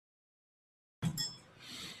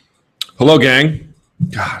Hello, gang.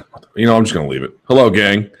 God, I'm just going to leave it. Hello,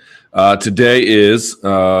 gang. Today is,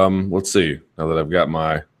 let's see, now that I've got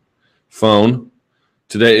my phone.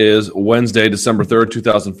 Today is Wednesday, December 3rd,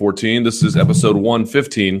 2014. This is episode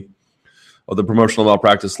 115 of the Promotional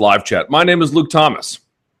Malpractice Live Chat. My name is Luke Thomas,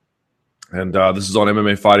 and this is on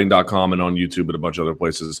MMAfighting.com and on YouTube and a bunch of other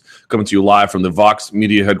places, coming to you live from the Vox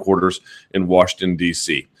Media headquarters in Washington,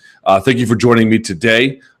 D.C. Thank you for joining me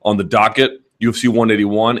today. On the docket, UFC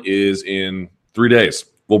 181 is in 3 days.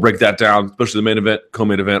 We'll break that down, especially the main event,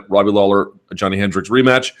 co-main event, Robbie Lawler, Johnny Hendricks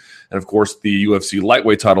rematch, and of course the UFC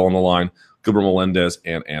lightweight title on the line, Gilbert Melendez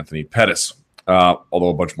and Anthony Pettis, although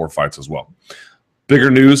a bunch more fights as well.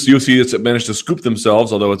 Bigger news, UFC has managed to scoop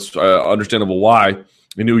themselves, although it's understandable why.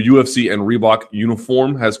 A new UFC and Reebok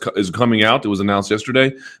uniform is coming out. It was announced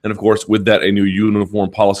yesterday. And of course, with that, a new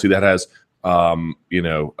uniform policy that has,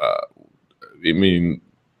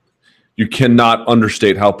 you cannot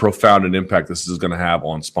understate how profound an impact this is going to have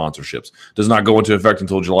on sponsorships. Does not go into effect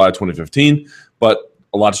until July 2015, but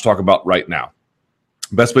a lot to talk about right now.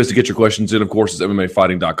 Best place to get your questions in, of course, is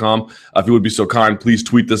MMAfighting.com. If you would be so kind, please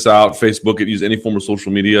tweet this out, Facebook it, use any form of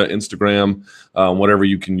social media, Instagram, whatever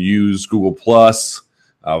you can use, Google+,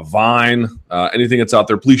 Vine, anything that's out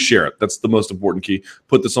there, please share it. That's the most important key.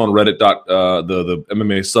 Put this on Reddit, the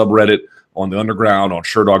MMA subreddit, on the underground, on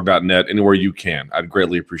SureDog.net, anywhere you can. I'd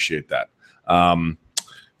greatly appreciate that.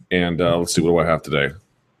 Let's see, what do I have today?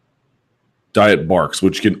 Diet Barks,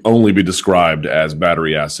 which can only be described as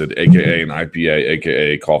battery acid, a.k.a. an IPA,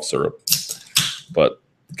 a.k.a. cough syrup. But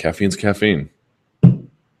caffeine's caffeine.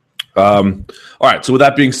 All right, so with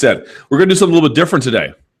that being said, we're going to do something a little bit different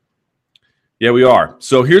today. Yeah, we are.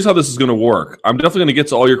 So here's how this is going to work. I'm definitely going to get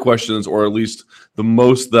to all your questions, or at least the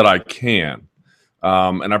most that I can.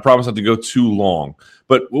 And I promise not to go too long.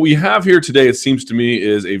 But what we have here today, it seems to me,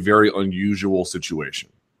 is a very unusual situation.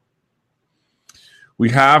 We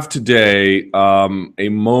have today a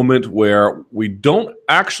moment where we don't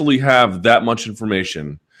actually have that much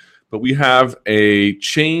information, but we have a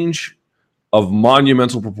change of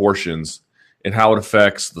monumental proportions in how it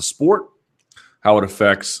affects the sport, how it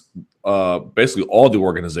affects basically all the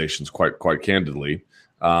organizations, quite candidly,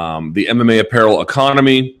 the MMA apparel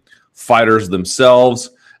economy, fighters themselves.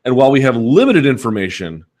 And while we have limited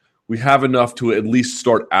information, we have enough to at least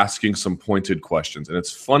start asking some pointed questions. And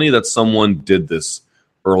it's funny that someone did this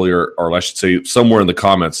earlier, or I should say somewhere in the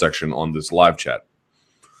comments section on this live chat.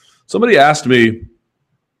 Somebody asked me,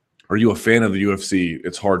 are you a fan of the UFC?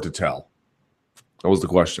 It's hard to tell. That was the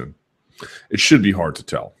question. It should be hard to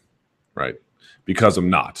tell, right? Because I'm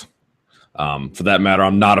not. For that matter,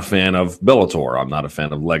 I'm not a fan of Bellator. I'm not a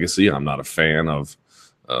fan of Legacy. I'm not a fan of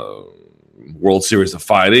World Series of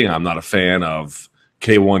Fighting. I'm not a fan of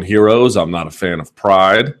K1 Heroes. I'm not a fan of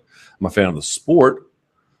Pride. I'm a fan of the sport.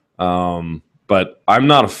 But I'm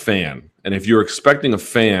not a fan. And if you're expecting a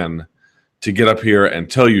fan to get up here and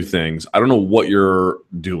tell you things, I don't know what you're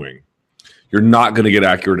doing. You're not going to get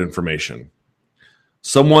accurate information.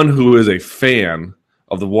 Someone who is a fan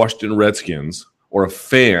of the Washington Redskins, or a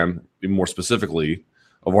fan, even more specifically,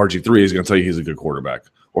 of RG3 is going to tell you he's a good quarterback.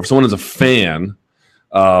 Or if someone is a fan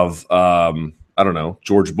of,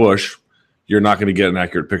 George Bush, you're not going to get an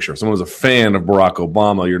accurate picture. If someone is a fan of Barack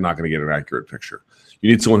Obama, you're not going to get an accurate picture. You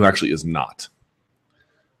need someone who actually is not.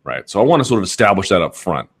 Right. So I want to sort of establish that up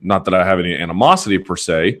front. Not that I have any animosity per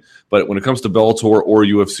se, but when it comes to Bellator or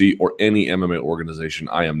UFC or any MMA organization,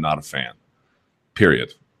 I am not a fan.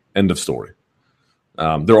 Period. End of story.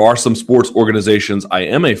 There are some sports organizations I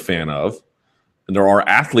am a fan of, and there are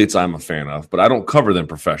athletes I'm a fan of, but I don't cover them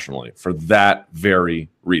professionally for that very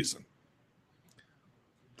reason.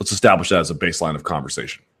 Let's establish that as a baseline of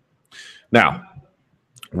conversation. Now,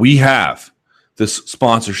 we have this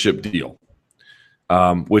sponsorship deal,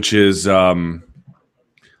 which is hard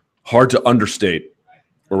to understate,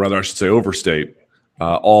 or rather I should say overstate,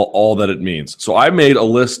 all that it means. So I made a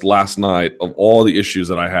list last night of all the issues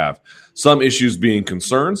that I have, some issues being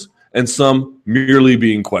concerns and some merely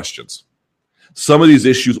being questions. Some of these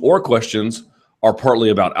issues or questions are partly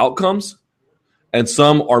about outcomes, and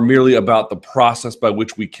some are merely about the process by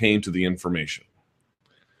which we came to the information.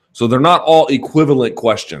 So they're not all equivalent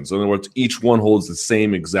questions. In other words, each one holds the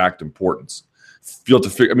same exact importance.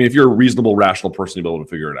 If you're a reasonable, rational person, you'll be able to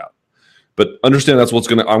figure it out. But understand I'm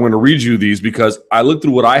going to read you these because I looked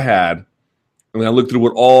through what I had, and then I looked through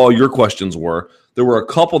what all your questions were. There were a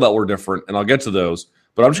couple that were different, and I'll get to those.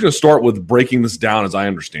 But I'm just going to start with breaking this down as I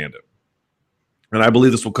understand it. And I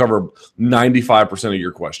believe this will cover 95% of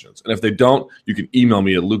your questions. And if they don't, you can email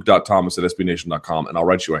me at luke.thomas@sbnation.com, and I'll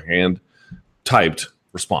write you a hand-typed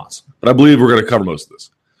response. But I believe we're going to cover most of this.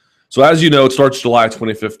 So as you know, it starts July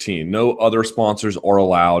 2015. No other sponsors are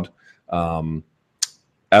allowed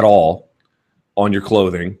at all on your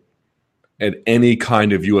clothing at any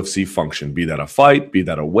kind of UFC function, be that a fight, be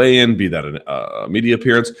that a weigh-in, be that a media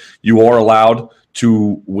appearance. You are allowed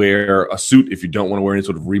to wear a suit if you don't want to wear any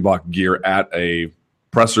sort of Reebok gear at a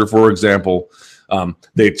presser, for example.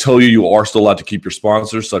 They tell you are still allowed to keep your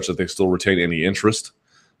sponsors such that they still retain any interest.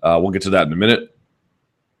 We'll get to that in a minute.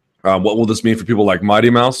 What will this mean for people like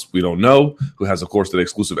Mighty Mouse? We don't know, who has, of course, the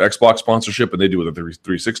exclusive Xbox sponsorship, and they do with a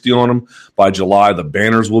 360 on them. By July, the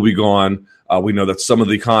banners will be gone. We know that some of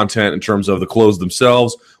the content in terms of the clothes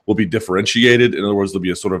themselves will be differentiated. In other words, there'll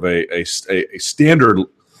be a sort of a standard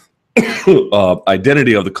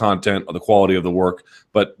identity of the content, of the quality of the work,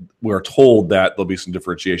 but we're told that there'll be some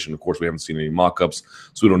differentiation. Of course, we haven't seen any mock-ups,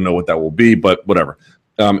 so we don't know what that will be, but whatever.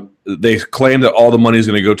 They claim that all the money is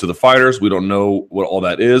going to go to the fighters. We don't know what all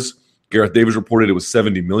that is. Gareth Davies reported it was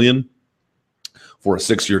 $70 million for a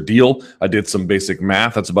 6-year deal. I did some basic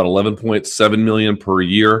math. That's about $11.7 million per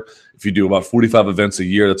year. If you do about 45 events a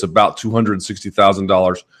year, that's about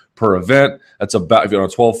 $260,000 per event. That's about, if you're on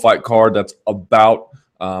a 12-fight card, that's about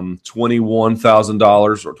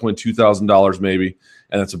 $21,000 or $22,000 maybe,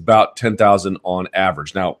 and it's about $10,000 on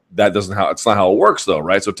average. Now, it's not how it works though,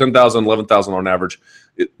 right? So $10,000, $11,000 on average,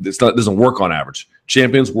 it doesn't work on average.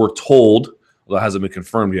 Champions were told, although it hasn't been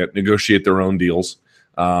confirmed yet, negotiate their own deals.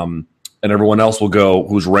 And everyone else will go,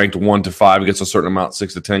 who's ranked 1 to 5 gets a certain amount,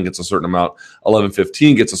 6 to 10 gets a certain amount, 11,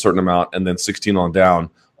 15 gets a certain amount, and then 16 on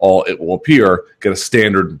down, all it will appear, get a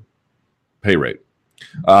standard pay rate.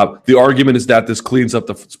 The argument is that this cleans up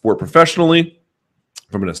the sport professionally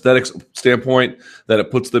from an aesthetics standpoint, that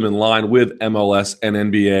it puts them in line with MLS and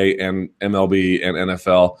NBA and MLB and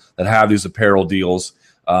NFL that have these apparel deals.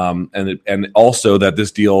 And also that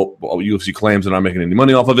this deal, UFC claims they're not making any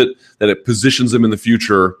money off of it, that it positions them in the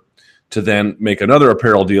future to then make another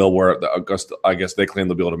apparel deal where I guess they claim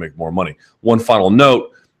they'll be able to make more money. One final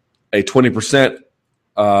note, a 20%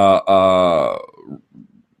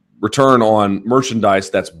 return on merchandise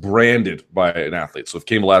that's branded by an athlete. So if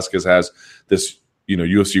Cain Velasquez has this,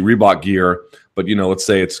 UFC-Reebok gear, but, let's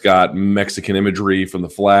say it's got Mexican imagery from the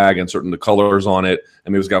flag and certain the colors on it,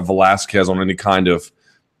 and maybe it's got Velasquez on any kind of,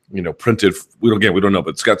 printed, we don't know,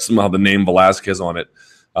 but it's got somehow the name Velasquez on it,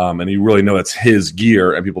 and you really know it's his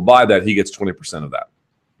gear, and people buy that, he gets 20% of that,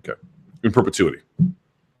 okay, in perpetuity.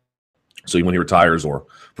 So when he retires or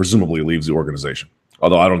presumably leaves the organization.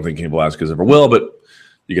 Although I don't think Cain Velasquez ever will, but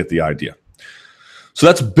you get the idea. So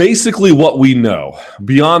that's basically what we know.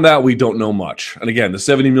 Beyond that, we don't know much. And again, the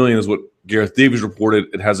 $70 million is what Gareth Davies reported.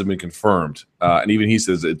 It hasn't been confirmed. And even he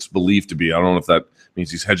says it's believed to be. I don't know if that means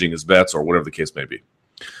he's hedging his bets or whatever the case may be.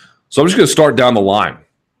 So I'm just going to start down the line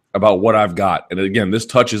about what I've got. And again, this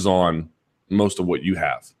touches on most of what you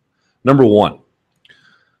have. Number one,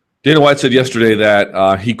 Dana White said yesterday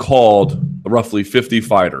that he called roughly 50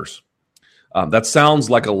 fighters. That sounds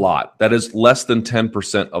like a lot. That is less than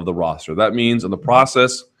 10% of the roster. That means in the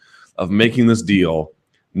process of making this deal,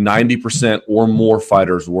 90% or more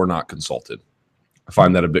fighters were not consulted. I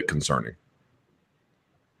find that a bit concerning.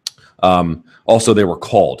 Also, they were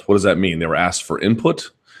called. What does that mean? They were asked for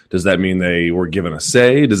input? Does that mean they were given a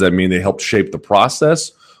say? Does that mean they helped shape the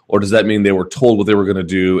process? Or does that mean they were told what they were going to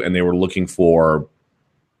do and they were looking for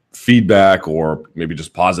feedback or maybe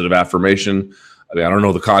just positive affirmation? I mean, I don't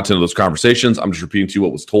know the content of those conversations. I'm just repeating to you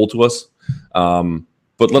what was told to us.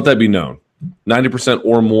 But let that be known. 90%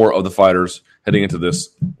 or more of the fighters heading into this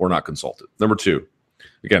were not consulted. Number two,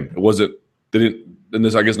 again, number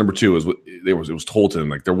two is it was told to them,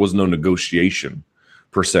 like there was no negotiation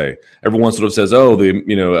per se. Everyone sort of says,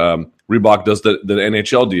 Reebok does the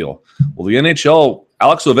NHL deal. Well, the NHL,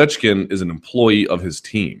 Alex Ovechkin is an employee of his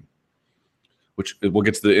team, which we'll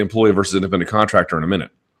get to the employee versus independent contractor in a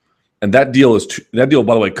minute. And that deal,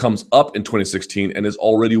 by the way, comes up in 2016 and is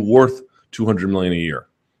already worth $200 million a year.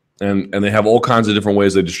 And they have all kinds of different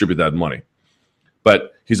ways they distribute that money.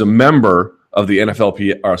 But he's a member of the the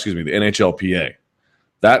NHLPA.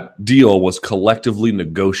 That deal was collectively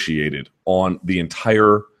negotiated on the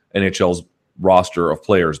entire NHL's roster of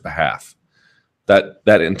players' behalf. That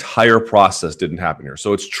entire process didn't happen here.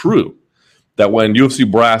 So it's true that when UFC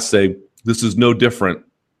brass say this is no different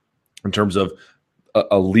in terms of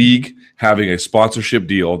a league having a sponsorship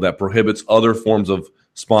deal that prohibits other forms of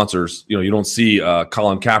sponsors. You don't see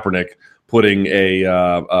Colin Kaepernick putting a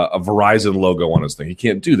Verizon logo on his thing. He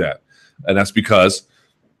can't do that. And that's because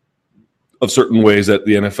of certain ways that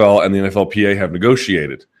the NFL and the NFLPA have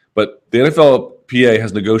negotiated. But the NFLPA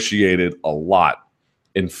has negotiated a lot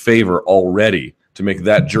in favor already to make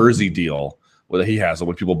that jersey deal that he has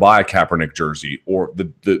when people buy a Kaepernick jersey, or the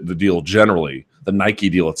deal generally, the Nike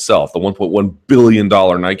deal itself, the $1.1 billion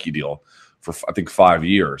Nike deal for, I think, 5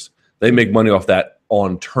 years. They make money off that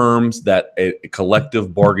on terms that a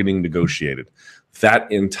collective bargaining negotiated.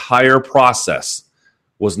 That entire process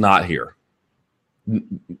was not here.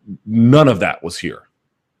 None of that was here.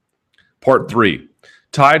 Part 3,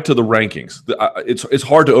 tied to the rankings. It's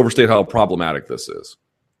hard to overstate how problematic this is.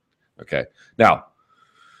 Okay. Now,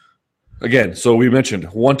 again, so we mentioned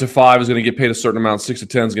 1 to 5 is going to get paid a certain amount, 6 to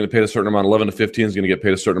 10 is going to pay a certain amount, 11 to 15 is going to get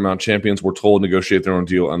paid a certain amount. Champions, we're told, negotiate their own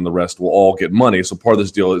deal, and the rest will all get money. So part of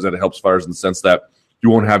this deal is that it helps fighters in the sense that you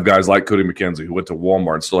won't have guys like Cody McKenzie, who went to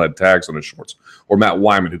Walmart and still had tags on his shorts, or Matt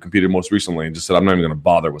Wyman, who competed most recently and just said, I'm not even going to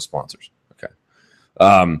bother with sponsors. Okay.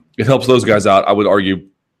 It helps those guys out, I would argue,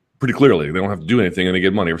 pretty clearly. They don't have to do anything, and they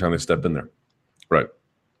get money every time they step in there. Right.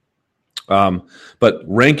 But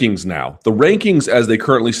rankings now, the rankings as they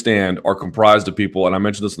currently stand are comprised of people, and I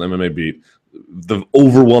mentioned this in the MMA Beat, the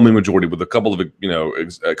overwhelming majority, with a couple of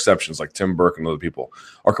exceptions like Tim Burke and other people,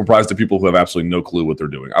 are comprised of people who have absolutely no clue what they're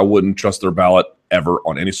doing. I wouldn't trust their ballot ever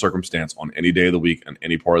on any circumstance, on any day of the week, and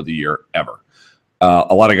any part of the year, ever.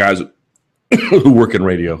 A lot of guys who work in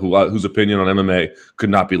radio, whose opinion on MMA could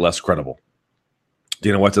not be less credible.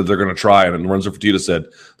 Dana White said they're going to try, and Lorenzo Fertitta said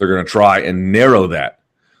they're going to try and narrow that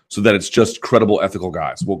so that it's just credible, ethical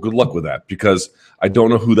guys. Well, good luck with that, because I don't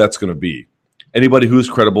know who that's going to be. Anybody who is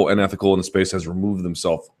credible and ethical in the space has removed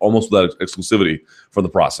themselves almost without exclusivity from the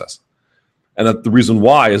process. And that the reason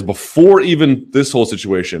why is, before even this whole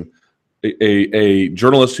situation, a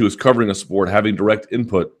journalist who is covering a sport having direct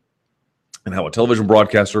input in how a television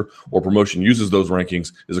broadcaster or promotion uses those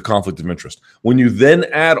rankings is a conflict of interest. When you then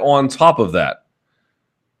add on top of that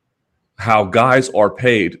how guys are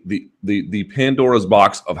paid, the Pandora's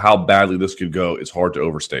box of how badly this could go is hard to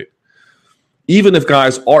overstate. Even if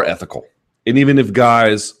guys are ethical, and even if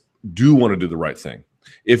guys do want to do the right thing,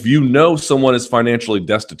 if you know someone is financially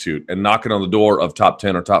destitute and knocking on the door of top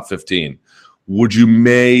 10 or top 15, would you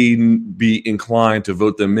may be inclined to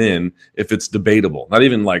vote them in if it's debatable? Not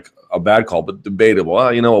even like a bad call, but debatable.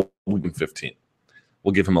 We'll give him 15.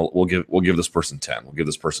 We'll give this person 10. We'll give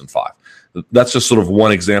this person 5. That's just sort of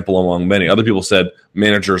one example among many. Other people said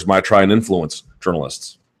managers might try and influence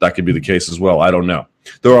journalists. That could be the case as well. I don't know.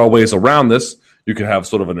 There are ways around this. You could have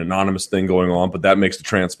sort of an anonymous thing going on, but that makes the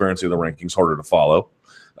transparency of the rankings harder to follow.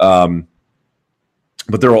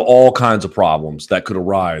 But there are all kinds of problems that could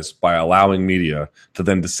arise by allowing media to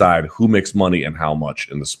then decide who makes money and how much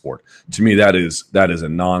in the sport. To me, that is a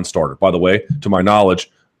non-starter. By the way, to my knowledge,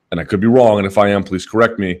 and I could be wrong, and if I am, please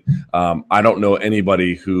correct me, I don't know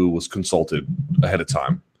anybody who was consulted ahead of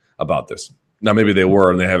time about this. Now, maybe they were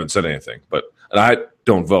and they haven't said anything, and I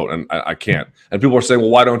don't vote, and I can't. And people are saying, well,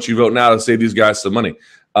 why don't you vote now to save these guys some money?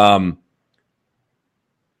 The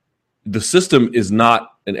system is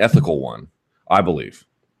not an ethical one, I believe,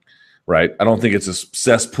 right? I don't think it's a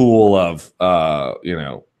cesspool of,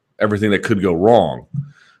 everything that could go wrong.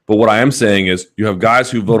 But what I am saying is you have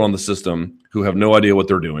guys who vote on the system who have no idea what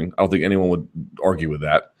they're doing. I don't think anyone would argue with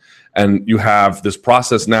that. And you have this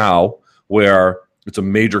process now where it's a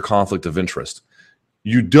major conflict of interest.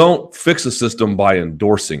 You don't fix a system by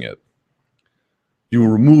endorsing it. You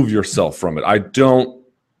remove yourself from it. I don't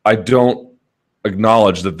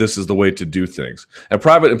acknowledge that this is the way to do things. And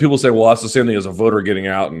people say, well, that's the same thing as a voter getting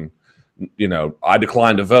out and, I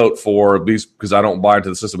declined to vote for these because I don't buy into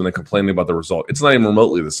the system, and then complaining about the result. It's not even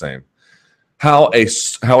remotely the same. How a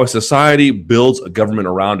society builds a government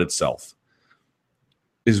around itself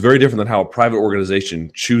is very different than how a private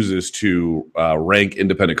organization chooses to rank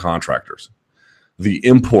independent contractors. The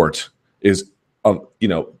import is,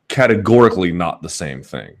 categorically not the same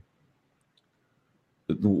thing.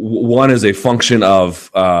 One is a function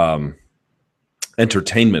of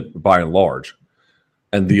entertainment by and large,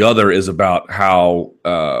 and the other is about how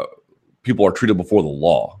people are treated before the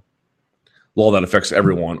law that affects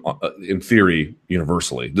everyone, in theory,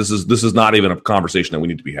 universally. This is not even a conversation that we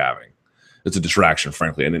need to be having. It's a distraction,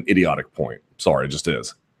 frankly, and an idiotic point. Sorry, it just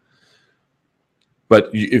is. But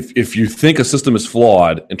if you think a system is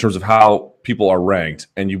flawed in terms of how people are ranked,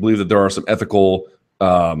 and you believe that there are some ethical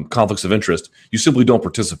conflicts of interest, you simply don't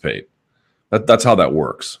participate. That's how that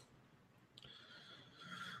works.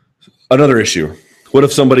 Another issue. What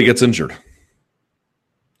if somebody gets injured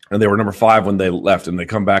and they were number 5 when they left, and they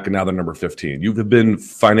come back and now they're number 15? You've been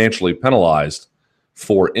financially penalized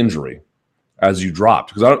for injury as you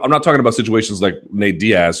dropped. Because I'm not talking about situations like Nate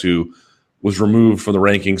Diaz, who was removed from the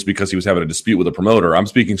rankings because he was having a dispute with a promoter. I'm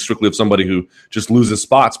speaking strictly of somebody who just loses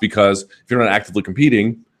spots because if you're not actively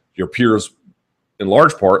competing, your peers, in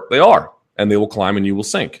large part, they are, and they will climb and you will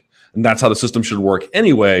sink. And that's how the system should work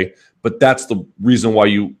anyway. But that's the reason why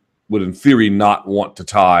you would, in theory, not want to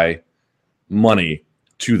tie money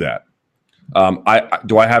to that.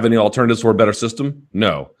 Do I have any alternatives for a better system?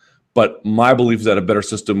 No. But my belief is that a better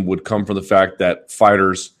system would come from the fact that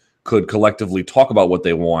fighters could collectively talk about what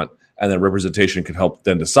they want, and then representation could help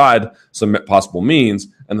then decide some possible means,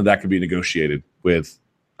 and then that could be negotiated with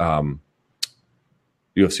UFC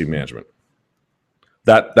management.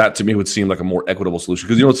 That to me would seem like a more equitable solution.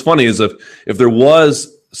 Because what's funny is if there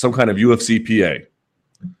was some kind of UFC PA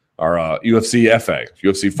or UFC FA,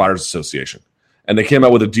 UFC Fighters Association, and they came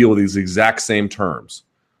out with a deal with these exact same terms,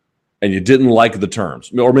 and you didn't like the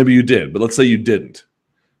terms, or maybe you did, but let's say you didn't,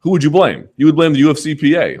 who would you blame? You would blame the UFC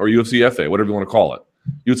PA or UFC FA, whatever you want to call it.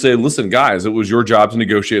 You would say, listen, guys, it was your job to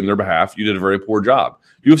negotiate on their behalf. You did a very poor job.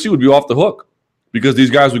 UFC would be off the hook because these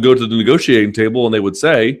guys would go to the negotiating table and they would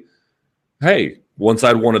say, hey, one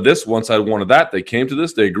side wanted this, one side wanted that. They came to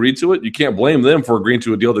this. They agreed to it. You can't blame them for agreeing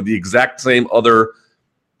to a deal that the exact same other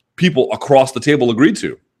people across the table agreed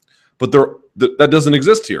to. But that doesn't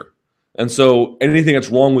exist here. And so anything that's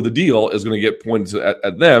wrong with the deal is going to get pointed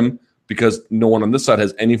at them because no one on this side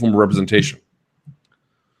has any form of representation.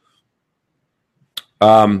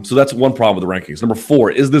 So that's one problem with the rankings. Number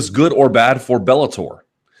 4, is this good or bad for Bellator?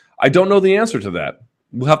 I don't know the answer to that.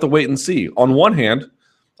 We'll have to wait and see. On one hand,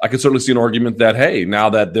 I could certainly see an argument that, hey, now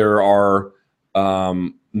that there are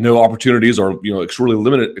no opportunities or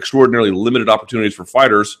extraordinarily limited opportunities for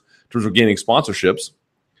fighters in terms of gaining sponsorships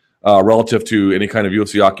relative to any kind of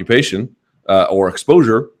UFC occupation or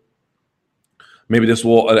exposure, maybe this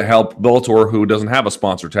will help Bellator, who doesn't have a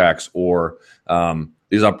sponsor tax or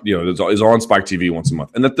is on Spike TV once a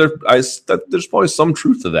month, and that there's probably some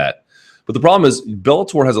truth to that. But the problem is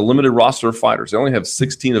Bellator has a limited roster of fighters. They only have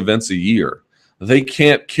 16 events a year. They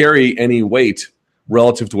can't carry any weight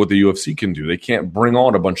relative to what the UFC can do. They can't bring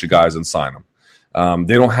on a bunch of guys and sign them.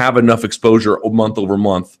 They don't have enough exposure month over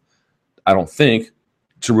month, I don't think,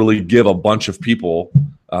 to really give a bunch of people,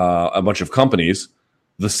 a bunch of companies,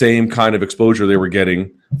 the same kind of exposure they were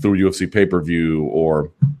getting through UFC pay-per-view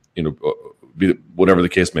or whatever the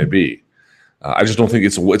case may be. I just don't think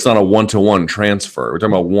it's not a one-to-one transfer. We're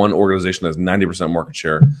talking about one organization that has 90% market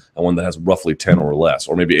share and one that has roughly 10 or less,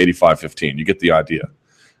 or maybe 85-15. You get the idea.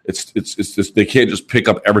 It's just, they can't just pick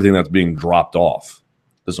up everything that's being dropped off.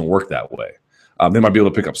 It doesn't work that way. They might be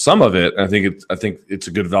able to pick up some of it, and I think it's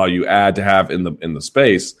a good value add to have in the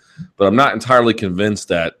space. But I'm not entirely convinced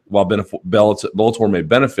that while Bellator may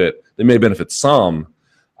benefit, they may benefit some.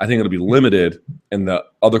 I think it'll be limited. And the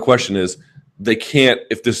other question is, they can't,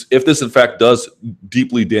 if this in fact does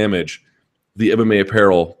deeply damage the MMA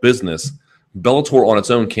apparel business, Bellator on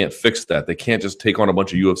its own can't fix that. They can't just take on a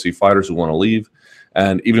bunch of UFC fighters who want to leave,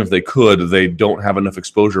 and even if they could, they don't have enough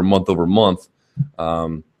exposure month over month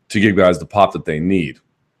to give guys the pop that they need.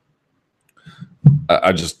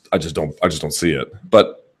 I just don't see it.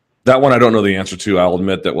 But that one I don't know the answer to. I'll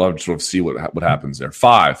admit that we'll have to sort of see what happens there.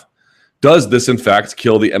 5, does this in fact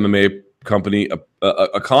kill the MMA company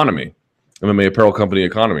economy? MMA apparel company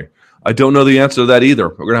economy. I don't know the answer to that either.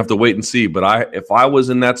 We're going to have to wait and see. But if I was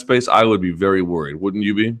in that space, I would be very worried. Wouldn't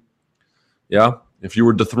you be? Yeah? If you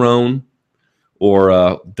were Dethrone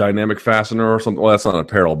or Dynamic Fastener or something. Well, that's not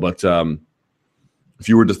apparel. But if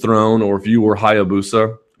you were Dethrone or if you were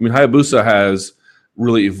Hayabusa. I mean, Hayabusa has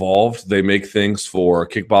really evolved. They make things for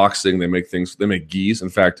kickboxing. They make gis. In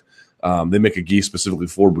fact, they make a gi specifically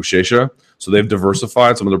for Buchecha. So they've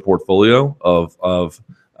diversified some of their portfolio of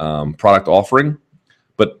product offering,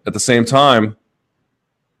 but at the same time,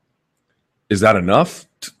 is that enough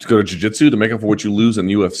to go to jiu-jitsu to make up for what you lose in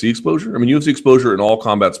UFC exposure? I mean, UFC exposure in all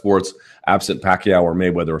combat sports, absent Pacquiao or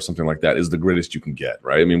Mayweather or something like that, is the greatest you can get,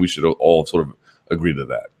 right? I mean, we should all sort of agree to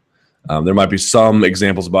that. There might be some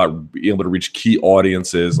examples about being able to reach key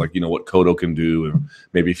audiences, like what Cotto can do, and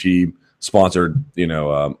maybe if he sponsored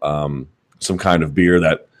some kind of beer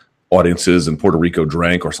that audiences in Puerto Rico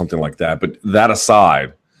drank or something like that. But that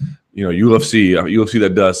aside, UFC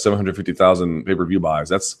that does 750,000 pay-per-view buys,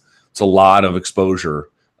 it's a lot of exposure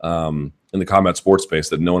in the combat sports space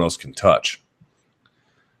that no one else can touch.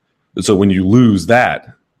 And so when you lose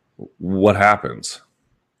that, what happens?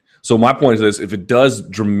 So my point is this: if it does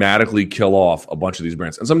dramatically kill off a bunch of these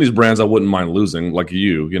brands, and some of these brands I wouldn't mind losing, like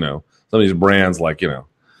some of these brands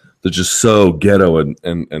they're just so ghetto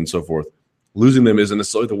and so forth. Losing them isn't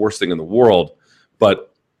necessarily the worst thing in the world, but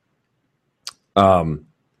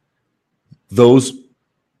those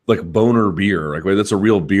like Boner beer, that's a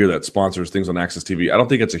real beer that sponsors things on Access TV. I don't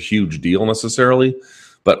think it's a huge deal necessarily,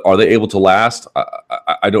 but are they able to last?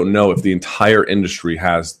 I don't know if the entire industry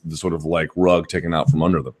has the sort of rug taken out from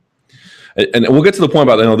under them. And we'll get to the point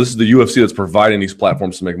about, this is the UFC that's providing these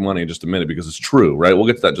platforms to make money in just a minute, because it's true, right? We'll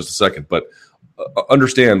get to that in just a second. But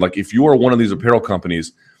understand, like, if you are one of these apparel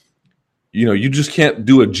companies, you just can't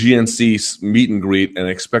do a GNC meet and greet and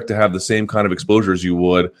expect to have the same kind of exposure as you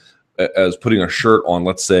would as putting a shirt on,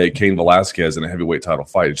 let's say, Cain Velasquez in a heavyweight title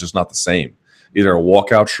fight. It's just not the same. Either a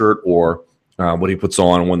walkout shirt or what he puts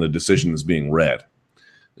on when the decision is being read.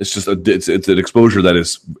 It's just it's an exposure that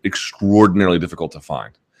is extraordinarily difficult to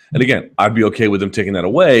find. And again, I'd be okay with them taking that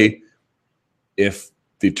away if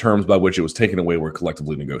the terms by which it was taken away were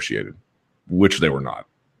collectively negotiated, which they were not.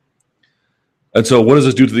 And so what does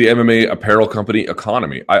this do to the MMA apparel company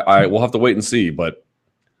economy? I will have to wait and see, but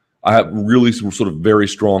I have really sort of very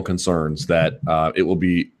strong concerns that it will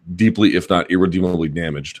be deeply, if not irredeemably,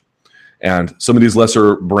 damaged. And some of these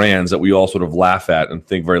lesser brands that we all sort of laugh at and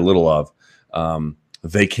think very little of,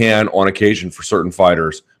 they can, on occasion, for certain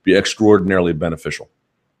fighters, be extraordinarily beneficial.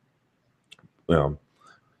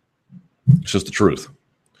 It's just the truth.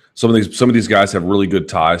 Some of these guys have really good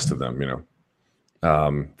ties to them,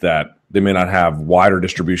 that they may not have wider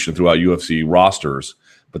distribution throughout UFC rosters,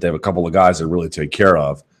 but they have a couple of guys that really take care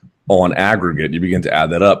of. On aggregate, you begin to add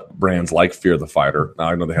that up. Brands like Fear the Fighter. Now,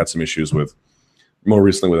 I know they had some issues more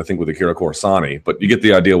recently with Akira Kurosawa, but you get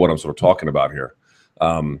the idea of what I'm sort of talking about here.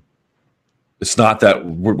 It's not that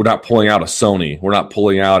we're not pulling out a Sony. We're not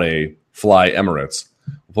pulling out a Fly Emirates.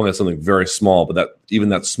 We're pulling out something very small, but even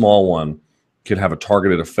that small one can have a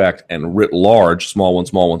targeted effect, and writ large, small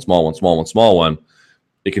one,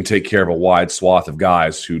 it can take care of a wide swath of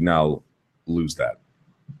guys who now lose that.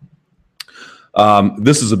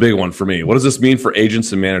 This is a big one for me. What does this mean for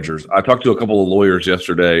agents and managers? I talked to a couple of lawyers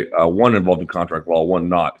yesterday, one involved in contract law, one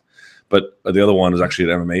not. But the other one is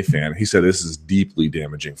actually an MMA fan. He said this is deeply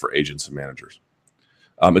damaging for agents and managers.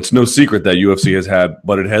 It's no secret that UFC has had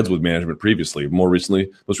butted heads with management previously. Most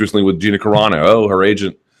recently with Gina Carano. Oh, her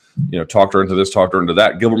agent, talked her into this, talked her into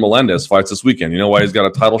that. Gilbert Melendez fights this weekend. You know why he's got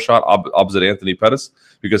a title shot opposite Anthony Pettis?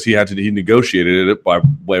 Because he negotiated it by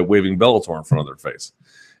waving Bellator in front of their face.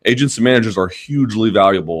 Agents and managers are hugely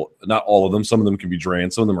valuable. Not all of them. Some of them can be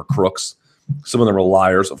drained. Some of them are crooks. Some of them are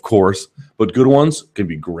liars, of course. But good ones can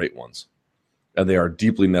be great ones. And they are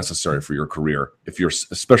deeply necessary for your career,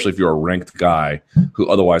 especially if you're a ranked guy who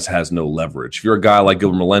otherwise has no leverage. If you're a guy like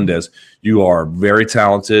Gilbert Melendez, you are very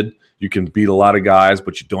talented. You can beat a lot of guys,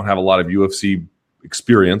 but you don't have a lot of UFC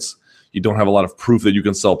experience. You don't have a lot of proof that you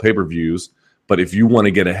can sell pay-per-views. But if you want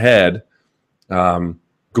to get ahead,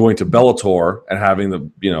 going to Bellator and having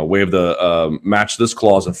the wave the match this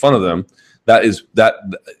clause in front of them,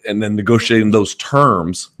 and then negotiating those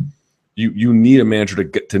terms, you need a manager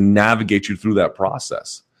to navigate you through that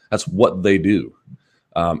process. That's what they do.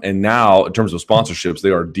 And now, in terms of sponsorships,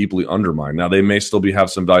 they are deeply undermined. Now, they may still have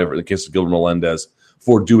some value in the case of Gilbert Melendez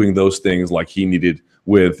for doing those things like he needed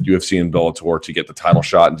with UFC and Bellator to get the title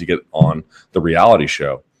shot and to get on the reality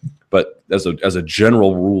show. But as a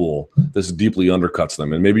general rule, this deeply undercuts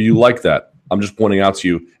them. And maybe you like that. I'm just pointing out to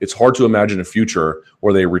you, it's hard to imagine a future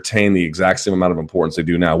where they retain the exact same amount of importance they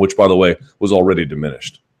do now, which, by the way, was already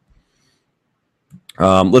diminished.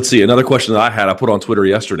 Let's see. Another question that I put on Twitter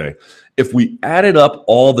yesterday. If we added up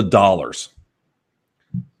all the dollars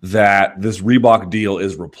that this Reebok deal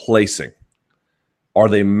is replacing, are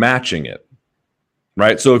they matching it?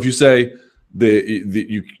 Right? So if you say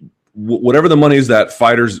whatever the money is that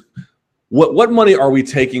fighters, what money are we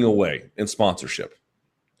taking away in sponsorship?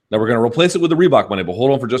 Now we're going to replace it with the Reebok money, but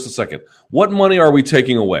hold on for just a second. What money are we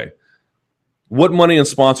taking away? What money in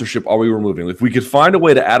sponsorship are we removing? If we could find a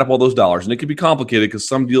way to add up all those dollars, and it could be complicated because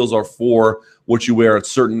some deals are for what you wear at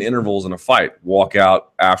certain intervals in a fight, walk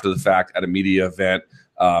out after the fact at a media event,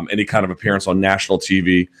 any kind of appearance on national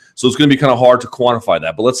TV. So it's going to be kind of hard to quantify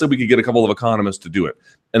that. But let's say we could get a couple of economists to do it,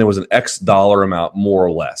 and it was an X dollar amount, more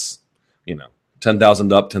or less.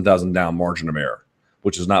 10,000 up, 10,000 down, margin of error,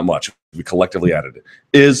 which is not much. We collectively added it.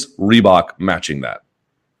 Is Reebok matching that?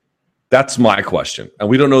 That's my question, and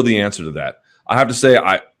we don't know the answer to that. I have to say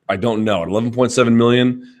I don't know. At 11.7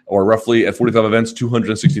 million, or roughly at 45 events,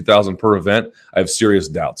 260,000 per event, I have serious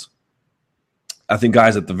doubts. I think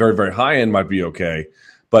guys at the very, very high end might be okay,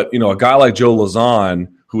 but a guy like Joe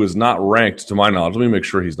Lauzon, who is not ranked, to my knowledge, let me make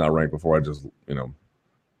sure he's not ranked before I just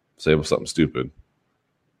say something stupid.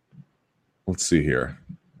 Let's see here.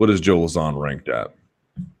 What is Joe Lauzon ranked at?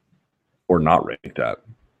 Or not ranked at?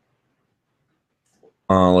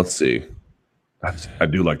 Let's see. I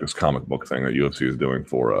do like this comic book thing that UFC is doing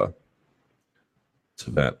for this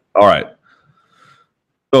event. All right.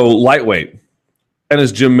 So lightweight. 10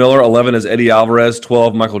 is Jim Miller. 11 is Eddie Alvarez.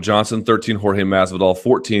 12, Michael Johnson. 13, Jorge Masvidal.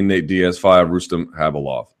 14, Nate Diaz. 5, Rustam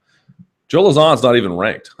Habilov. Joe Lazon's not even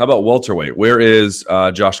ranked. How about welterweight? Where is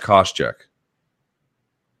Josh Koscheck?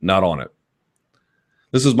 Not on it.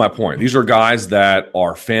 This is my point. These are guys that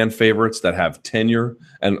are fan favorites that have tenure.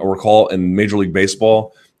 And recall in Major League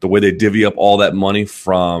Baseball, the way they divvy up all that money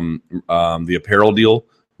from the apparel deal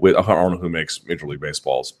with, I don't know who makes Major League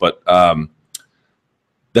Baseballs, but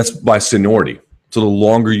that's by seniority. So the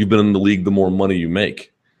longer you've been in the league, the more money you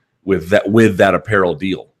make with that apparel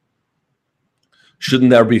deal.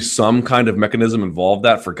 Shouldn't there be some kind of mechanism involved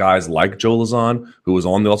that for guys like Joe Lazon, who was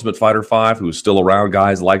on the Ultimate Fighter 5, who is still around,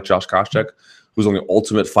 guys like Josh Koscheck, who's on the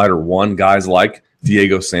Ultimate Fighter 1, guys like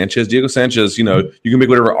Diego Sanchez. Diego Sanchez, you can make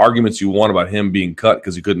whatever arguments you want about him being cut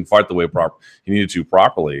because he couldn't fight the way he needed to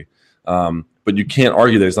properly. But you can't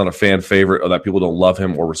argue that he's not a fan favorite or that people don't love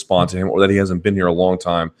him or respond to him or that he hasn't been here a long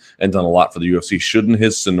time and done a lot for the UFC. Shouldn't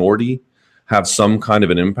his seniority have some kind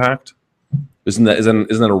of an impact? Isn't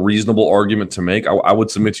that a reasonable argument to make? I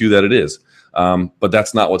would submit to you that it is. But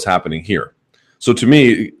that's not what's happening here. So to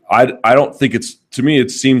me, I don't think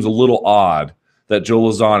it seems a little odd that Joe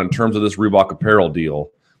Lazon, in terms of this Reebok apparel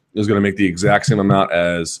deal, is going to make the exact same amount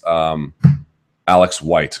as Alex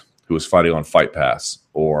White, who is fighting on Fight Pass,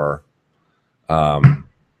 or Ghassan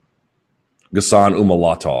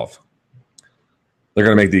Umalatov. They're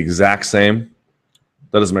going to make the exact same.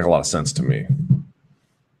 That doesn't make a lot of sense to me.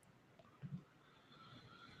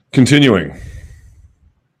 Continuing.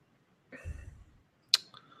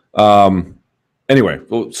 Anyway,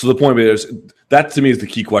 so the point is, that to me is the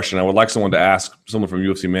key question. I would like someone to ask someone from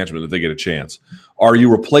UFC management if they get a chance. Are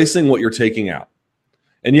you replacing what you're taking out?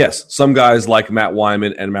 And yes, some guys like Matt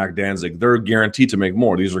Wyman and Mac Danzig, they're guaranteed to make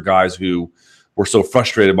more. These are guys who were so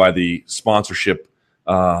frustrated by the sponsorship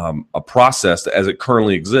process as it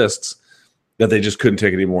currently exists that they just couldn't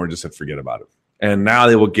take it anymore and just said forget about it. And now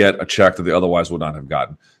they will get a check that they otherwise would not have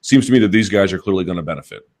gotten. Seems to me that these guys are clearly going to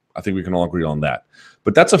benefit. I think we can all agree on that.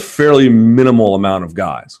 But that's a fairly minimal amount of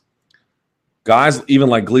guys. Guys even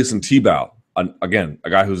like Gleason Tebow, again, a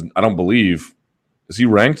guy who's, I don't believe, is he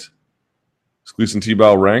ranked? Is Gleason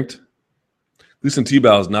Tebow ranked? Gleason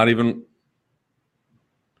Tebow is not even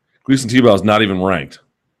ranked.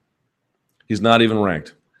 He's not even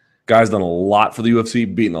ranked. Guy's done a lot for the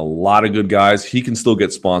UFC, beaten a lot of good guys. He can still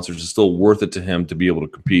get sponsors. It's still worth it to him to be able to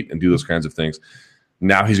compete and do those kinds of things.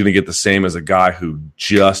 Now he's going to get the same as a guy who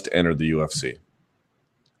just entered the UFC.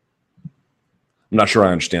 I'm not sure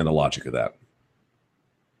I understand the logic of that.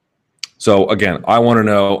 So again, I want to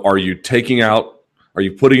know, are you putting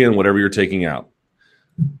in whatever you're taking out?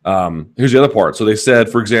 Here's the other part. So they said,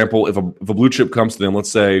 for example, if a blue chip comes to them,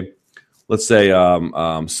 let's say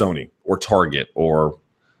Sony or Target or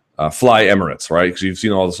Fly Emirates, right? Because you've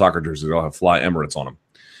seen all the soccer jerseys, they all have Fly Emirates on them.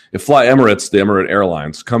 If Fly Emirates, the Emirate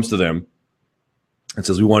Airlines, comes to them and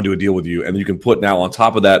says, we want to do a deal with you, and you can put now on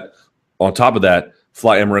top of that,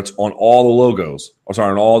 Fly Emirates on all the logos,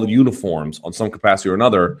 on all the uniforms, on some capacity or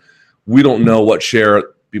another, we don't know what share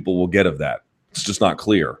people will get of that. It's just not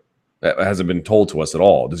clear. That hasn't been told to us at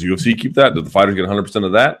all. Does UFC keep that? Do the fighters get 100%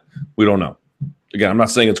 of that? We don't know. Again, I'm not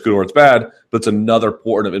saying it's good or it's bad, but it's another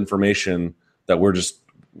point of information that we're just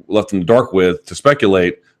left in the dark with to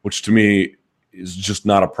speculate, which to me is just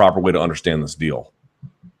not a proper way to understand this deal.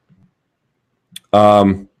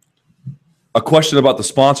 A question about the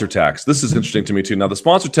sponsor tax. This is interesting to me too. Now, the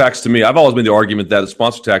sponsor tax, to me, I've always made the argument that the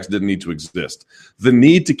sponsor tax didn't need to exist. The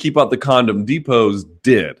need to keep out the condom depots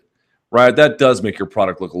did, right? That does make your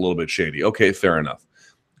product look a little bit shady. Okay, fair enough.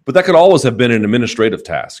 But that could always have been an administrative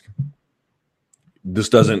task. This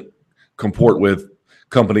doesn't comport with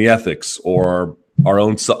company ethics or our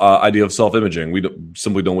own idea of self-imaging. We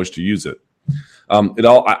simply don't wish to use it.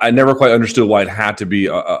 I never quite understood why it had to be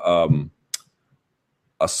a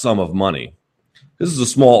sum of money. This is a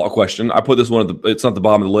small question. I put this one it's not the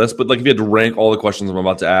bottom of the list, but like if you had to rank all the questions I'm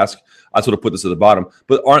about to ask, I sort of put this at the bottom.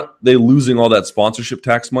 But aren't they losing all that sponsorship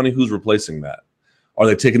tax money? Who's replacing that? Are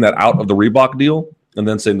they taking that out of the Reebok deal and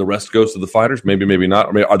then saying the rest goes to the fighters? Maybe, maybe not.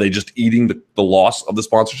 I mean, are they just eating the loss of the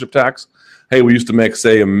sponsorship tax? Hey, we used to make,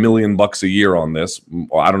 say, $1 million a year on this.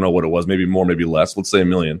 Or I don't know what it was. Maybe more, maybe less. Let's say $1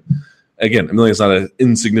 million. Again, $1 million is not an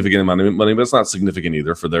insignificant amount of money, but it's not significant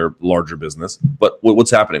either for their larger business. But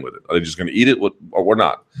what's happening with it? Are they just going to eat it or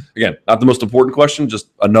not? Again, not the most important question, just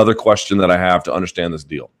another question that I have to understand this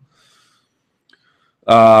deal.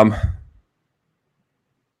 Here's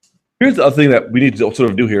the other thing that we need to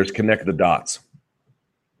sort of do here is connect the dots.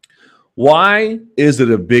 Why is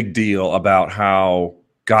it a big deal about how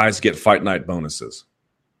guys get fight night bonuses?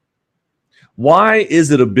 Why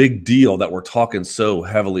is it a big deal that we're talking so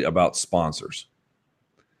heavily about sponsors?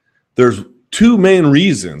 There's two main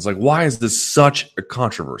reasons. Like, why is this such a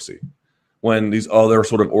controversy? when these other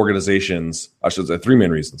sort of organizations, I should say 3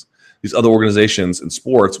 main reasons, these other organizations in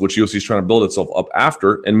sports, which UFC is trying to build itself up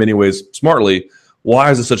after, in many ways smartly,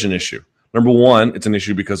 why is it such an issue? Number one, it's an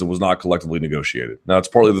issue because it was not collectively negotiated. Now, it's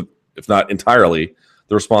partly, if not entirely,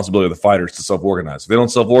 the responsibility of the fighters to self-organize. If they don't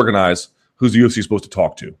self-organize, who's the UFC supposed to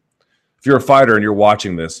talk to? If you're a fighter and you're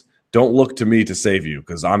watching this, don't look to me to save you,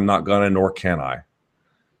 because I'm not gonna, nor can I.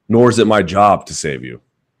 Nor is it my job to save you.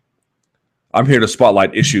 I'm here to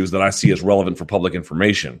spotlight issues that I see as relevant for public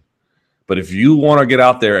information. But if you want to get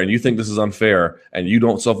out there and you think this is unfair and you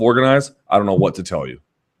don't self-organize, I don't know what to tell you.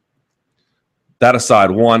 That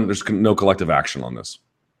aside, one, there's no collective action on this.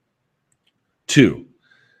 2,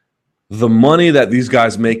 the money that these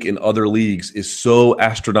guys make in other leagues is so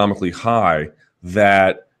astronomically high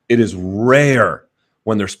that it is rare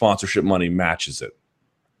when their sponsorship money matches it.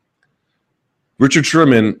 Richard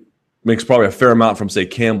Sherman makes probably a fair amount from, say,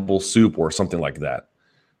 Campbell's Soup or something like that.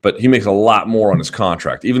 But he makes a lot more on his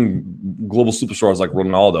contract. Even global superstars like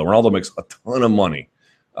Ronaldo. Ronaldo makes a ton of money.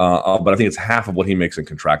 But I think it's half of what he makes in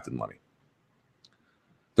contracted money.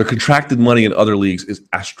 The contracted money in other leagues is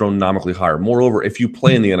astronomically higher. Moreover, if you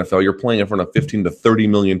play in the NFL, you're playing in front of 15 to 30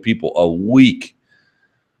 million people a week.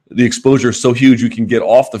 The exposure is so huge, you can get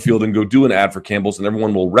off the field and go do an ad for Campbell's and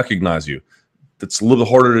everyone will recognize you. That's a little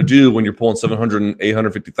harder to do when you're pulling 700 and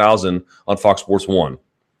 850,000 on Fox Sports 1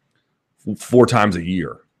 4 times a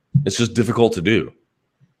year. It's just difficult to do.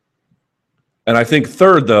 And I think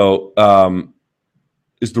third, though,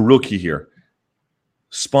 is the real key here.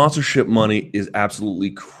 Sponsorship money is absolutely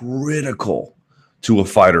critical to a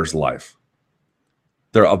fighter's life.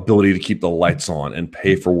 Their ability to keep the lights on and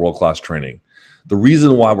pay for world-class training. The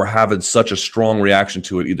reason why we're having such a strong reaction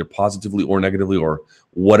to it, either positively or negatively or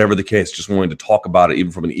whatever the case, just wanting to talk about it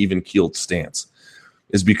even from an even-keeled stance,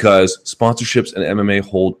 is because sponsorships and MMA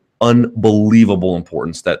hold unbelievable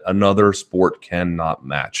importance that another sport cannot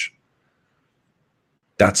match.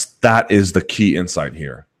 That is the key insight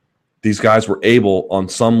here. These guys were able, on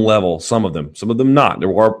some level, some of them not.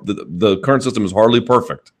 The current system is hardly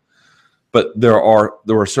perfect, but there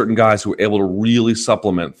were certain guys who were able to really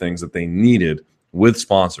supplement things that they needed with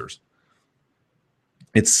sponsors.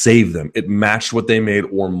 It saved them. It matched what they made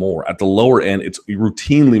or more. At the lower end, it's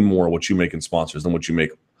routinely more what you make in sponsors than what you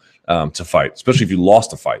make to fight, especially if you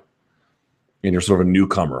lost a fight and you're sort of a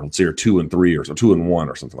newcomer. Let's say you're 2-3 or 2-1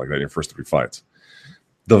 or something like that in your first 3 fights.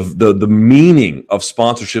 The meaning of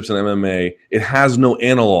sponsorships in MMA, it has no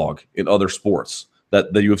analog in other sports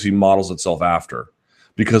that the UFC models itself after,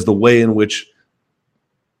 because the way in which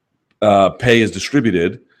pay is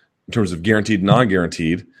distributed in terms of guaranteed and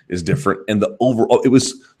non-guaranteed is different. And the overall, it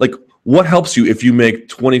was like, what helps you if you make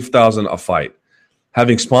 $20,000 a fight?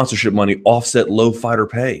 Having sponsorship money offset low fighter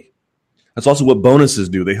pay. That's also what bonuses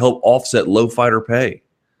do. They help offset low fighter pay.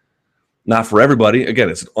 Not for everybody. Again,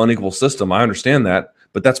 it's an unequal system. I understand that.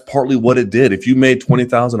 But that's partly what it did. If you made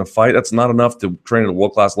 $20,000 a fight, that's not enough to train at a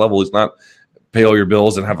world-class level. It's not pay all your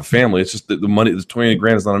bills and have a family. It's just that the money, this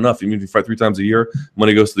 $20,000 is not enough. Even if you fight 3 times a year,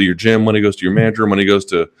 money goes to your gym, money goes to your manager, money goes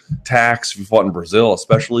to tax. If you fought in Brazil,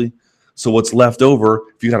 especially. So what's left over,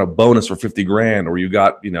 if you got a bonus for $50,000 or you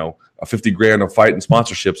got, a $50,000 a fight and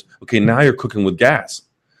sponsorships, okay, now you're cooking with gas.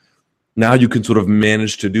 Now you can sort of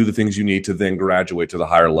manage to do the things you need to then graduate to the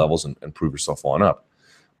higher levels and prove yourself on up.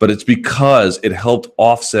 But it's because it helped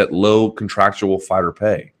offset low contractual fighter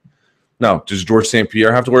pay. Now, does George St.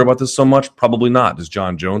 Pierre have to worry about this so much? Probably not. Does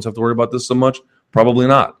John Jones have to worry about this so much? Probably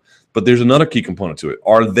not. But there's another key component to it.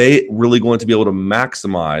 Are they really going to be able to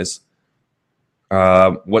maximize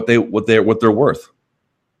what they're worth?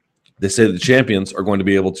 They say that the champions are going to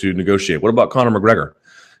be able to negotiate. What about Conor McGregor?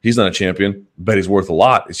 He's not a champion, but he's worth a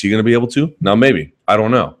lot. Is he going to be able to? Now, maybe. I don't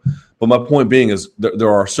know. But my point being is there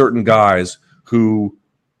are certain guys who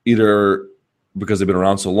either because they've been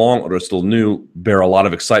around so long or they're still new, bear a lot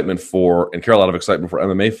of excitement for and care a lot of excitement for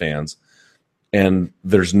MMA fans. And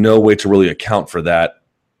there's no way to really account for that,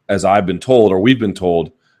 as I've been told or we've been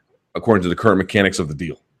told, according to the current mechanics of the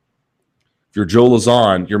deal. If you're Joe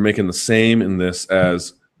Lazan, you're making the same in this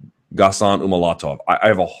as Ghassan Umalatov. I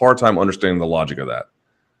have a hard time understanding the logic of that.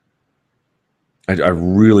 I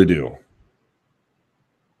really do.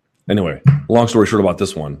 Anyway, long story short about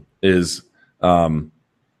this one is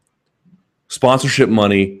sponsorship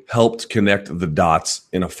money helped connect the dots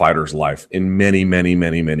in a fighter's life in many, many,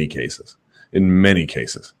 many, many cases. In many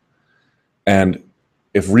cases. And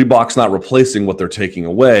if Reebok's not replacing what they're taking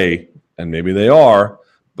away, and maybe they are,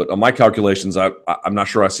 but on my calculations, I'm not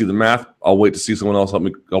sure I see the math. I'll wait to see someone else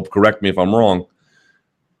help correct me if I'm wrong.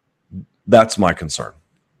 That's my concern.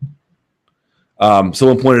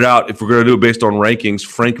 Someone pointed out, if we're going to do it based on rankings,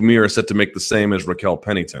 Frank Mir is set to make the same as Raquel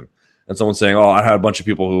Pennington. and someone's saying, oh, I had a bunch of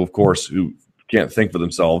people who, of course, who can't think for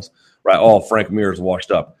themselves, right? Oh, Frank Mir is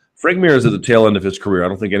washed up. Frank Mir is at the tail end of his career. I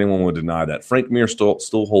don't think anyone would deny that. Frank Mir still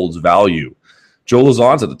holds value. Joe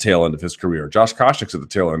Lauzon's at the tail end of his career. Josh Koscheck's at the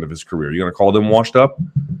tail end of his career. You going to call them washed up?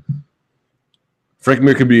 Frank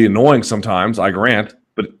Mir can be annoying sometimes, I grant,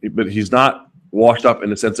 but he's not washed up in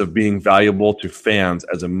the sense of being valuable to fans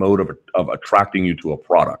as a mode of attracting you to a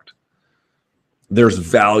product. There's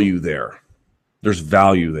value there. There's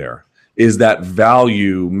value there. Is that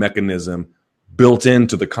value mechanism built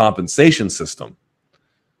into the compensation system?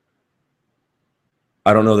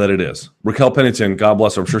 I don't know that it is. Raquel Pennington, God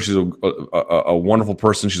bless her. I'm sure she's a wonderful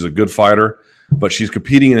person. She's a good fighter, but she's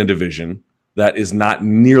competing in a division that is not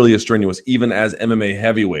nearly as strenuous, even as MMA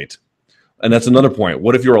heavyweight. And that's another point.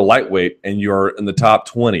 What if you're a lightweight and you're in the top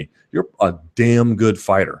 20? You're a damn good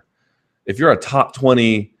fighter. If you're a top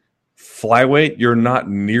 20 flyweight, you're not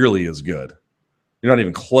nearly as good. You're not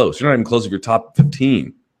even close. You're not even close if you're top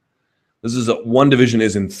 15. This is one division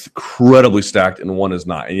is incredibly stacked and one is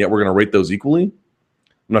not. And yet we're going to rate those equally?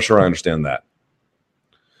 I'm not sure I understand that.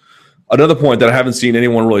 Another point that I haven't seen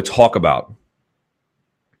anyone really talk about,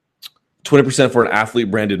 20% for an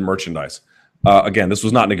athlete-branded merchandise. Again, this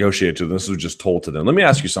was not negotiated to them. This was just told to them. Let me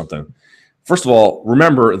ask you something. First of all,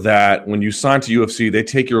 remember that when you sign to UFC, they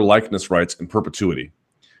take your likeness rights in perpetuity.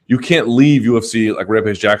 You can't leave UFC like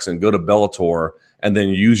Rampage Jackson, go to Bellator, and then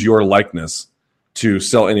use your likeness to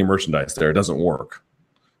sell any merchandise there. It doesn't work,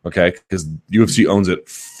 okay? Because UFC owns it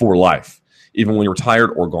for life, even when you're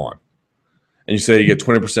retired or gone. And you say you get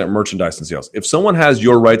 20% merchandise in sales. If someone has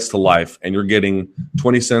your rights to life and you're getting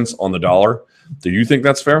 20 cents on the dollar, do you think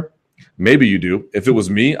that's fair? Maybe you do. If it was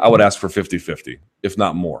me, I would ask for 50-50, if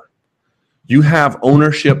not more. You have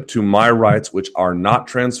ownership to my rights, which are not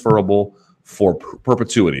transferable for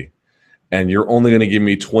perpetuity. And you're only going to give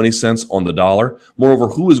me 20 cents on the dollar. Moreover,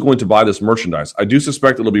 who is going to buy this merchandise? I do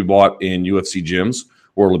suspect it'll be bought in UFC gyms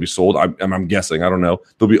or it'll be sold. I'm guessing. I don't know.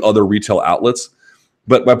 There'll be other retail outlets.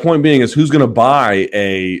 But my point being is who's going to buy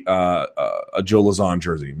a Joe Lauzon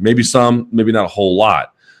jersey? Maybe some, maybe not a whole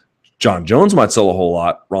lot. John Jones might sell a whole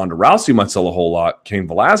lot. Ronda Rousey might sell a whole lot. Cain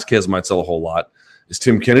Velasquez might sell a whole lot. Is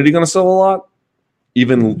Tim Kennedy going to sell a lot?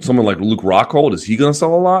 Even someone like Luke Rockhold, is he going to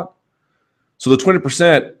sell a lot? So the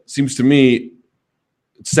 20% seems to me,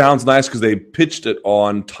 it sounds nice because they pitched it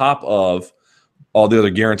on top of all the other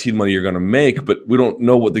guaranteed money you're going to make, but we don't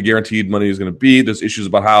know what the guaranteed money is going to be. There's issues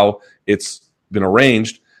about how it's been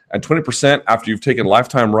arranged. And 20% after you've taken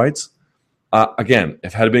lifetime rights, again,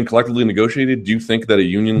 if it had been collectively negotiated, do you think that a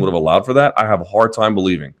union would have allowed for that? I have a hard time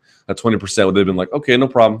believing that 20% would have been like, okay, no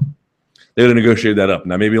problem. They would have negotiated that up.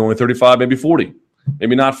 Now, maybe only 35, maybe 40,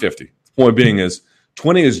 maybe not 50. The point being is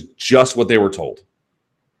 20 is just what they were told.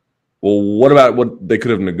 Well, what about what they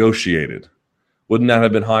could have negotiated? Wouldn't that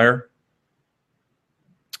have been higher?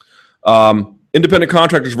 Independent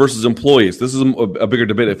contractors versus employees. This is a bigger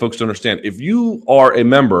debate that folks don't understand. If you are a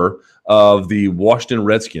member of the Washington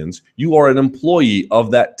Redskins, you are an employee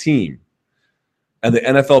of that team. And the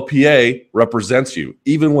NFLPA represents you,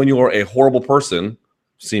 even when you are a horrible person,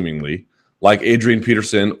 seemingly, like Adrian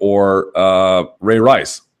Peterson or Ray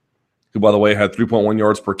Rice, who, by the way, had 3.1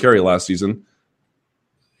 yards per carry last season.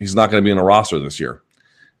 He's not going to be in a roster this year.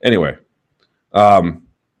 Anyway,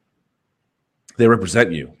 they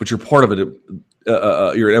represent you, but you're part of it.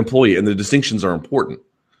 You're an employee, and the distinctions are important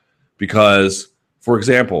because, for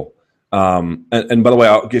example, and by the way,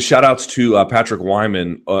 I'll give shout-outs to Patrick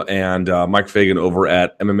Wyman and Mike Fagan over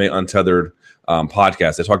at MMA Untethered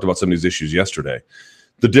podcast. They talked about some of these issues yesterday.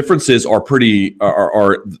 The differences are pretty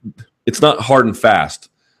are it's not hard and fast,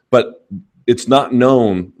 but it's not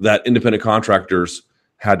known that independent contractors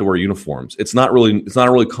had to wear uniforms. It's not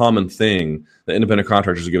a really common thing that independent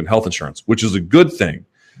contractors are given health insurance, which is a good thing.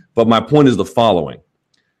 But my point is the following,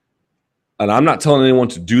 and I'm not telling anyone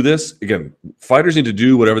to do this. Again, fighters need to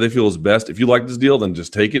do whatever they feel is best. If you like this deal, then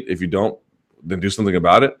just take it. If you don't, then do something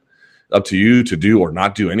about it. Up to you to do or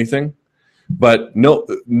not do anything. But no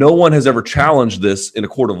one has ever challenged this in a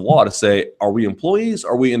court of law to say, are we employees?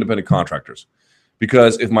 Are we independent contractors?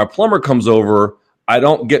 Because if my plumber comes over, I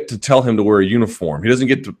don't get to tell him to wear a uniform. He doesn't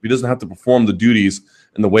have to perform the duties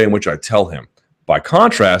in the way in which I tell him. By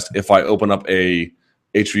contrast, if I open up a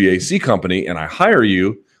HVAC company and I hire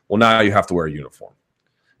you, well, now you have to wear a uniform.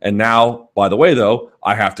 And now, by the way, though,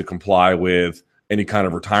 I have to comply with any kind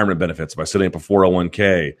of retirement benefits by setting up a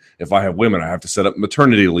 401k. If I have women, I have to set up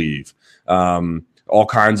maternity leave. All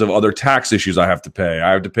kinds of other tax issues I have to pay.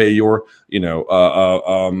 I have to pay your,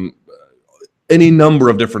 any number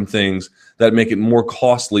of different things that make it more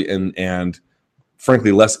costly and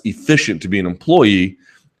frankly less efficient to be an employee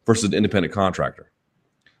versus an independent contractor.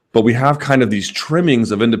 But we have kind of these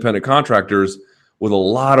trimmings of independent contractors with a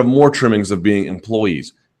lot of more trimmings of being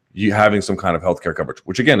employees, you having some kind of healthcare coverage,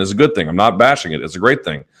 which again is a good thing. I'm not bashing it. It's a great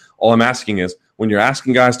thing. All I'm asking is when you're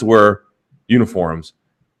asking guys to wear uniforms,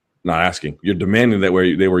 not asking, you're demanding that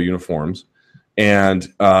they wear uniforms, and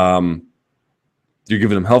you're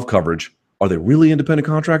giving them health coverage. Are they really independent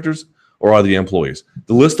contractors or are they employees?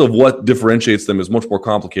 The list of what differentiates them is much more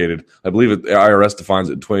complicated. I believe the IRS defines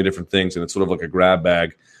it in 20 different things, and it's sort of like a grab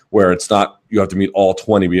bag where it's not you have to meet all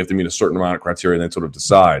 20, but you have to meet a certain amount of criteria and then sort of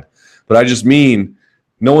decide. But I just mean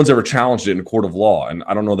no one's ever challenged it in a court of law, and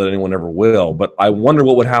I don't know that anyone ever will, but I wonder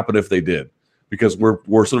what would happen if they did, because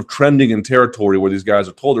we're sort of trending in territory where these guys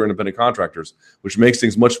are told they're independent contractors, which makes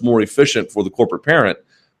things much more efficient for the corporate parent.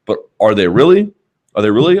 But are they really? Are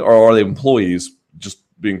they really? Or are they employees just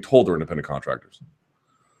being told they're independent contractors?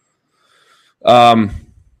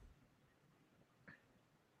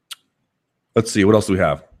 Let's see. What else do we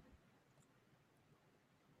have?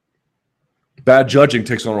 Bad judging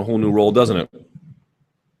takes on a whole new role, doesn't it?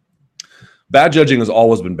 Bad judging has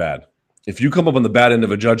always been bad. If you come up on the bad end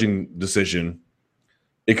of a judging decision,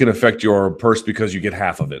 it can affect your purse because you get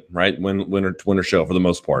half of it, right? Winner show for the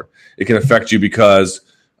most part. It can affect you because,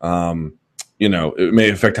 it may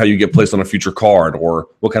affect how you get placed on a future card or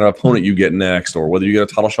what kind of opponent you get next or whether you get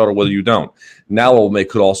a title shot or whether you don't. Now it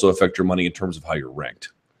could also affect your money in terms of how you're ranked.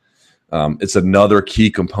 It's another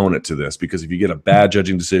key component to this because if you get a bad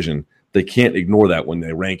judging decision, they can't ignore that when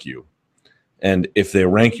they rank you. And if they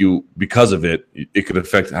rank you because of it, it could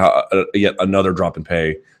affect yet another drop in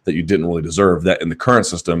pay that you didn't really deserve. That in the current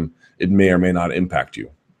system, it may or may not impact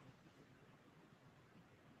you.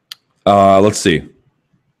 Let's see.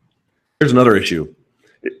 Here's another issue.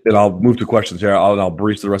 And I'll move to questions here. I'll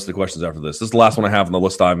breeze the rest of the questions after this. This is the last one I have on the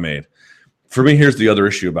list I've made. For me, here's the other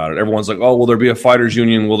issue about it. Everyone's like, oh, will there be a fighters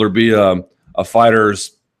union? Will there be a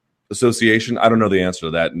fighters association? I don't know the answer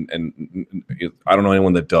to that. And I don't know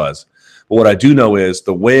anyone that does. But what I do know is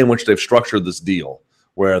the way in which they've structured this deal,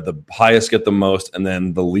 where the highest get the most and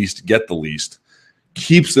then the least get the least,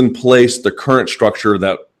 keeps in place the current structure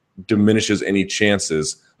that diminishes any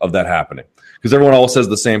chances of that happening. Because everyone always says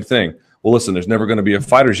the same thing. Well, listen, there's never going to be a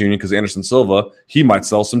fighters union because Anderson Silva, he might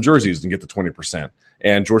sell some jerseys and get the 20%.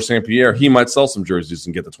 And George St. Pierre, he might sell some jerseys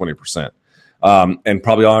and get the 20%. And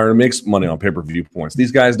probably already makes money on pay-per-view points.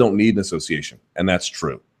 These guys don't need an association, and that's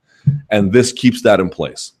true. And this keeps that in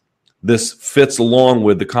place. This fits along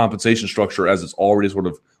with the compensation structure as it's already sort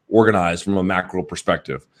of organized from a macro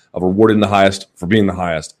perspective of rewarding the highest for being the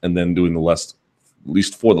highest and then doing the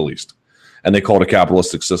least for the least. And they call it a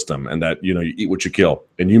capitalistic system, and that, you eat what you kill.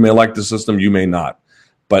 And you may like the system, you may not.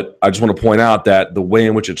 But I just want to point out that the way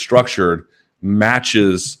in which it's structured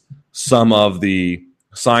matches some of the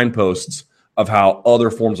signposts of how other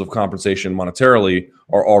forms of compensation monetarily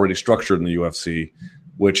are already structured in the UFC,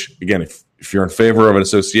 which, again, if you're in favor of an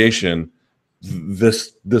association,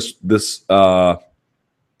 this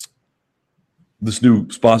new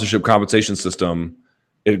sponsorship compensation system,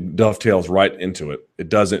 it dovetails right into it.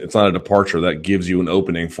 It's not a departure that gives you an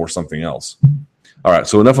opening for something else. All right,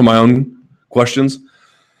 so enough of my own questions.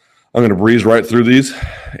 I'm going to breeze right through these,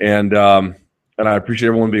 and I appreciate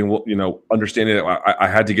everyone being, understanding that I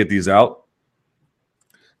had to get these out,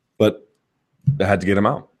 but I had to get them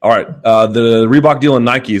out. All right, the Reebok deal and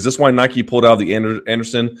Nike. Is this why Nike pulled out of the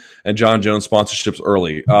Anderson and John Jones sponsorships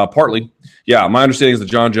early? Partly, yeah. My understanding is the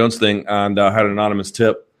John Jones thing, and I had an anonymous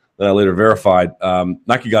tip that I later verified.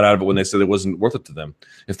 Nike got out of it when they said it wasn't worth it to them.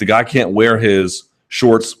 If the guy can't wear his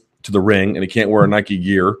shorts to the ring and he can't wear a Nike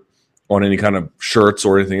gear on any kind of shirts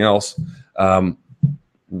or anything else,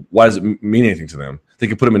 why does it mean anything to them? They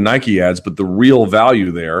can put them in Nike ads, but the real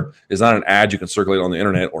value there is not an ad you can circulate on the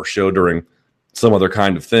internet or show during some other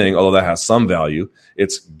kind of thing, although that has some value.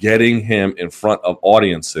 It's getting him in front of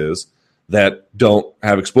audiences that don't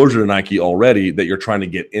have exposure to Nike already that you're trying to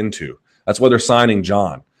get into. That's why they're signing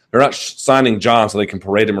John. They're not signing John so they can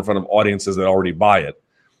parade him in front of audiences that already buy it.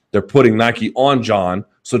 They're putting Nike on John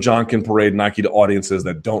so John can parade Nike to audiences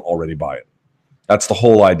that don't already buy it. That's the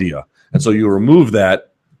whole idea. And so you remove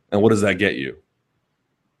that, and what does that get you?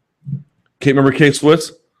 Remember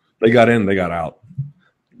K-Swiss? They got in, they got out.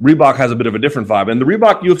 Reebok has a bit of a different vibe. And the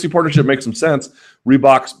Reebok UFC partnership makes some sense.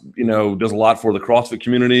 Reebok's, does a lot for the CrossFit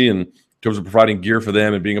community and in terms of providing gear for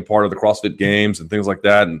them and being a part of the CrossFit Games and things like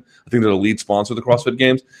that. And I think they're the lead sponsor of the CrossFit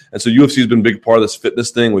Games. And so UFC has been a big part of this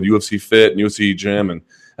fitness thing with UFC Fit and UFC Gym.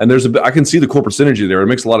 And there's I can see the corporate synergy there. It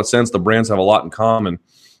makes a lot of sense. The brands have a lot in common,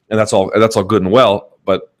 and that's all good and well.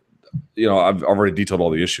 But, I've already detailed all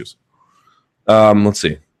the issues. Let's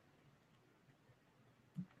see.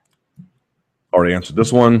 Already answered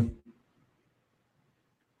this one.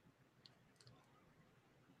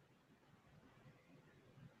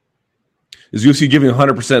 Is UFC giving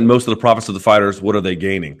 100% most of the profits to the fighters? What are they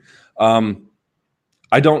gaining?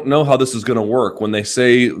 I don't know how this is going to work when they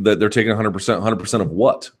say that they're taking 100%. 100% of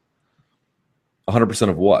what? 100%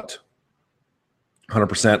 of what?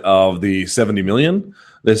 100% of the 70 million?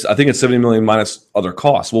 I think it's 70 million minus other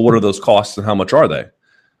costs. Well, what are those costs and how much are they?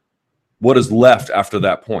 What is left after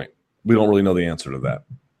that point? We don't really know the answer to that.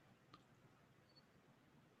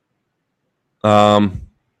 Are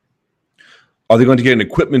they going to get an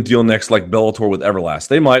equipment deal next like Bellator with Everlast?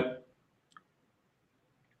 They might.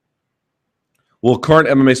 Will current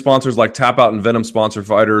MMA sponsors like Tap Out and Venom sponsor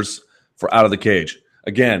fighters for Out of the Cage?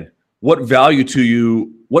 Again, what value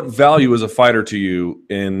is a fighter to you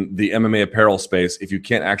in the MMA apparel space if you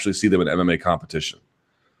can't actually see them in MMA competition?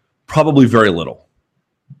 Probably very little.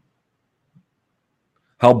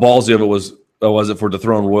 How ballsy of it was it for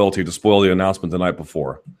Dethrone Royalty to spoil the announcement the night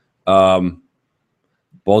before? Ballsy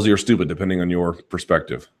or stupid, depending on your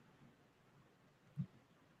perspective.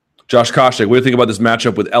 Josh Koscheck, what do you think about this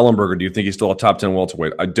matchup with Ellenberger? Do you think he's still a top 10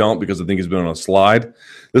 welterweight? I don't, because I think he's been on a slide.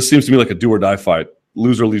 This seems to me like a do or die fight.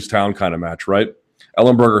 Loser leaves town kind of match, right?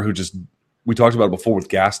 Ellenberger, who just, we talked about it before with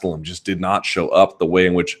Gastelum, just did not show up the way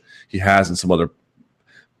in which he has in some other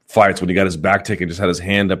fights when he got his back taken, just had his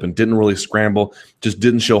hand up and didn't really scramble, just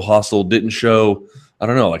didn't show hustle, didn't show, I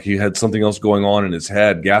don't know, like he had something else going on in his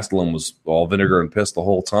head. Gastelum was all vinegar and piss the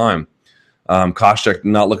whole time. Koscheck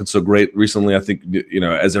not looking so great recently. I think,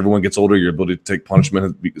 as everyone gets older, your ability to take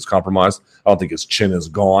punishment is compromised. I don't think his chin is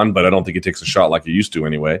gone, but I don't think he takes a shot like he used to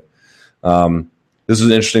anyway. This is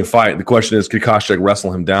an interesting fight. The question is, could Koscheck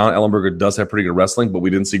wrestle him down? Ellenberger does have pretty good wrestling, but we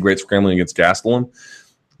didn't see great scrambling against Gastelum.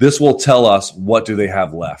 This will tell us what do they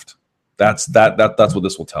have left. That's what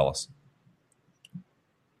this will tell us.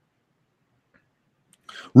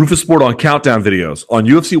 Rufus Sport on countdown videos. On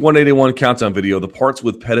UFC 181 countdown video, the parts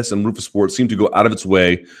with Pettis and Rufus Sport seemed to go out of its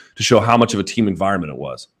way to show how much of a team environment it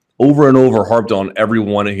was. Over and over, harped on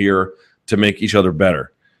everyone here to make each other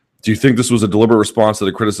better. Do you think this was a deliberate response to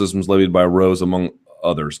the criticisms levied by Rose, among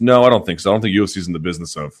others? No, I don't think so. I don't think UFC's in the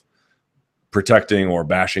business of protecting or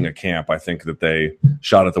bashing a camp. I think that they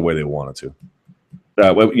shot it the way they wanted to.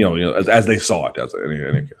 As they saw it. As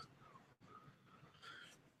any case.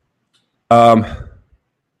 By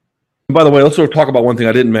the way, let's sort of talk about one thing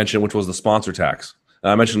I didn't mention, which was the sponsor tax.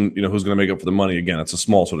 I mentioned, who's going to make up for the money. Again, it's a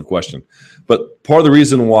small sort of question. But part of the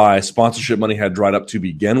reason why sponsorship money had dried up to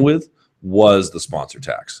begin with was the sponsor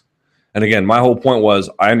tax. And again, my whole point was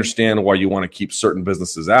I understand why you want to keep certain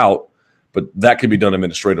businesses out, but that can be done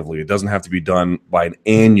administratively. It doesn't have to be done by an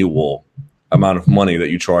annual amount of money that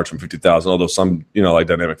you charge from $50,000, although some, like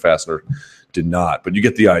Dynamic Fastener did not. But you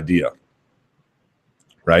get the idea,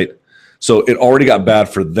 right? So it already got bad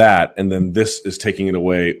for that, and then this is taking it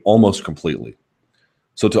away almost completely.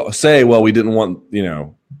 So to say, well, we didn't want,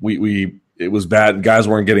 it was bad, guys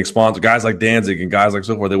weren't getting sponsored, guys like Danzig and guys like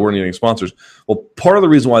so forth, they weren't getting sponsors. Well, part of the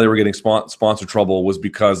reason why they were getting sponsor trouble was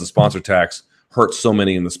because the sponsor tax hurt so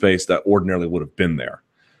many in the space that ordinarily would have been there.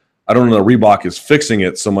 I don't know that Reebok is fixing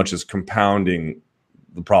it so much as compounding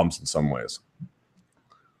the problems in some ways.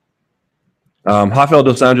 Rafael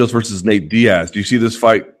Dos Anjos versus Nate Diaz. Do you see this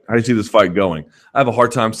fight? How do you see this fight going? I have a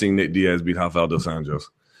hard time seeing Nate Diaz beat Rafael Dos Anjos.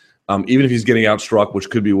 Even if he's getting outstruck, which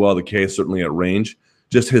could be well the case, certainly at range,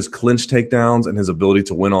 just his clinch takedowns and his ability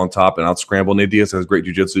to win on top and out-scramble. Nate Diaz has great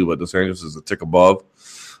jiu-jitsu, but Dos Anjos is a tick above.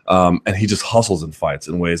 And he just hustles in fights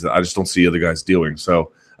in ways that I just don't see other guys doing.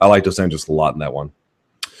 So I like Dos Anjos a lot in that one.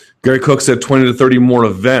 Gary Cook said 20 to 30 more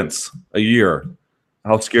events a year.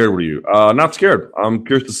 How scared were you? Not scared. I'm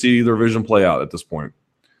curious to see their vision play out at this point.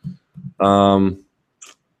 Team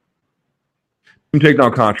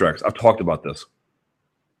takedown contracts. I've talked about this.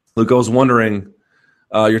 Luke, I was wondering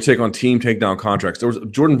your take on team takedown contracts.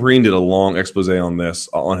 Jordan Breen did a long expose on this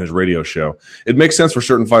on his radio show. It makes sense for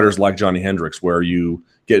certain fighters like Johnny Hendricks, where you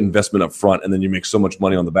get investment up front and then you make so much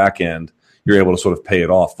money on the back end, you're able to sort of pay it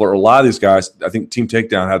off. For a lot of these guys, I think Team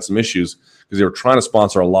Takedown had some issues because they were trying to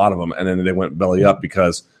sponsor a lot of them, and then they went belly up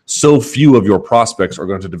because so few of your prospects are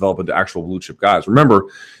going to develop into actual blue chip guys. Remember,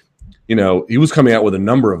 he was coming out with a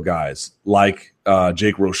number of guys like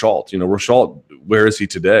Jake Rochalt. Rochalt, where is he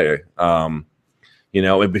today?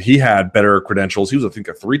 But he had better credentials. He was, I think,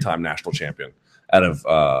 a 3-time national champion out of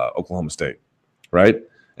Oklahoma State, right?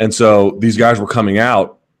 And so these guys were coming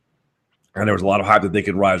out, and there was a lot of hype that they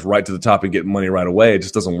could rise right to the top and get money right away. It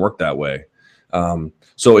just doesn't work that way.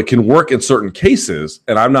 So it can work in certain cases,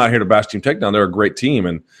 and I'm not here to bash Team Takedown. They're a great team,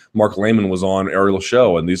 and Mark Lehman was on Ariel's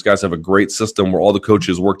show, and these guys have a great system where all the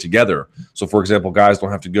coaches work together. So, for example, guys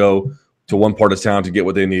don't have to go to one part of town to get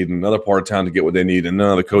what they need and another part of town to get what they need, and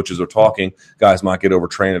none of the coaches are talking. Guys might get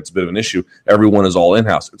overtrained. It's a bit of an issue. Everyone is all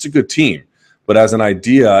in-house. It's a good team. But as an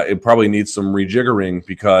idea, it probably needs some rejiggering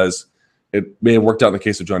because it may have worked out in the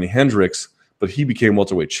case of Johnny Hendricks, but he became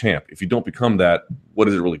welterweight champ. If you don't become that, what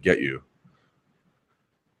does it really get you?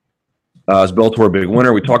 Is Bellator a big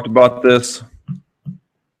winner? We talked about this.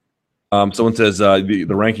 Someone says the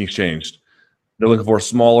rankings changed. They're looking for a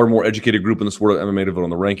smaller, more educated group in the sport of MMA to vote on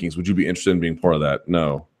the rankings. Would you be interested in being part of that?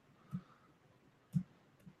 No.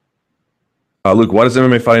 Luke, why does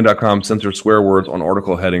MMAfighting.com censor swear words on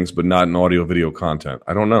article headings but not in audio-video content?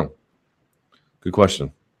 I don't know. Good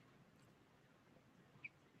question.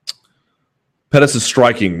 Pettis is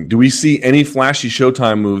striking. Do we see any flashy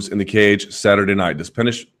Showtime moves in the cage Saturday night? Does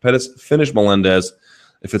Pettis finish Melendez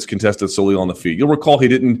if it's contested solely on the feet? You'll recall he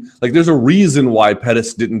didn't – there's a reason why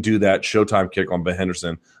Pettis didn't do that Showtime kick on Ben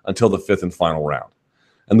Henderson until the fifth and final round.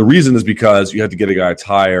 And the reason is because you have to get a guy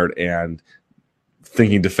tired and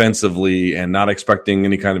thinking defensively and not expecting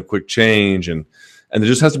any kind of quick change. And there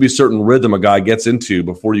just has to be a certain rhythm a guy gets into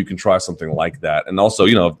before you can try something like that. And also,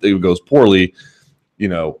 if it goes poorly –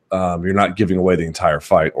 you're not giving away the entire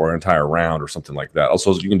fight or entire round or something like that.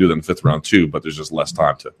 Also, you can do that in the fifth round too, but there's just less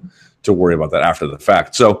time to worry about that after the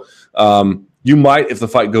fact. So you might if the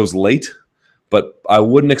fight goes late, but I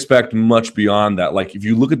wouldn't expect much beyond that. Like if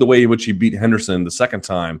you look at the way in which he beat Henderson the second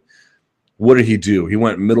time, what did he do? He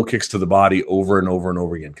went middle kicks to the body over and over and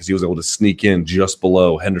over again because he was able to sneak in just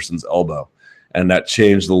below Henderson's elbow. And that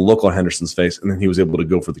changed the look on Henderson's face. And then he was able to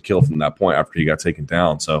go for the kill from that point after he got taken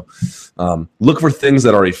down. So look for things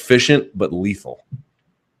that are efficient but lethal.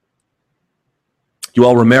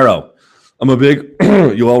 Yoel Romero. I'm a big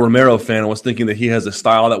Yoel Romero fan. I was thinking that he has a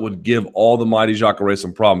style that would give all the mighty Jacare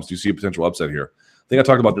some problems. Do you see a potential upset here? I think I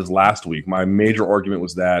talked about this last week. My major argument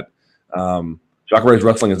was that Jacare's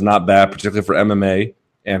wrestling is not bad, particularly for MMA,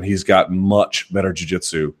 and he's got much better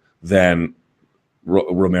jiu-jitsu than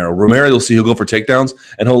Romero, you'll see he'll go for takedowns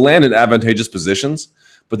and he'll land in advantageous positions,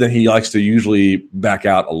 but then he likes to usually back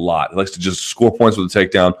out a lot. He likes to just score points with a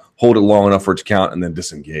takedown, hold it long enough for it to count, and then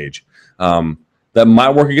disengage. That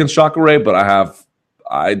might work against Jacare, but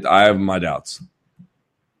I have my doubts.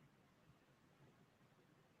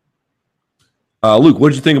 Luke, what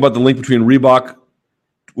did you think about the link between Reebok?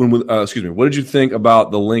 What did you think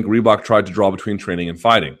about the link Reebok tried to draw between training and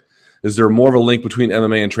fighting? Is there more of a link between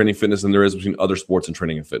MMA and training fitness than there is between other sports and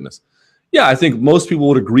training and fitness? Yeah, I think most people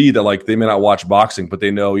would agree that they may not watch boxing, but they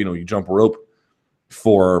know, you jump rope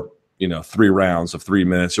for, 3 rounds of 3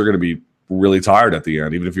 minutes, you're going to be really tired at the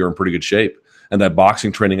end, even if you're in pretty good shape. And that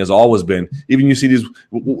boxing training has always been, even you see these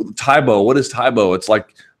Taibo. What is Taibo? It's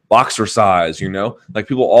like boxer size, like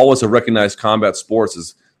people always have recognized combat sports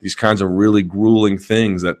as these kinds of really grueling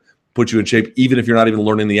things that put you in shape, even if you're not even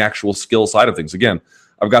learning the actual skill side of things. Again,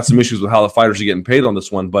 I've got some issues with how the fighters are getting paid on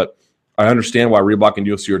this one, but I understand why Reebok and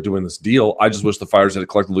UFC are doing this deal. I just wish the fighters had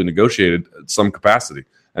collectively negotiated at some capacity.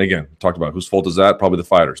 And again, talked about whose fault is that? Probably the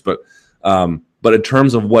fighters. But in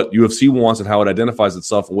terms of what UFC wants and how it identifies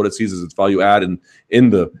itself and what it sees as its value add in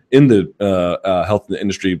the health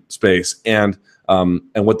industry space and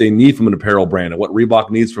what they need from an apparel brand and what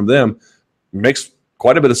Reebok needs from them makes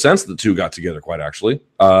quite a bit of sense that the two got together, quite actually.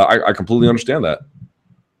 I completely understand that.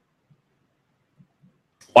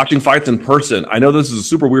 Watching fights in person. I know this is a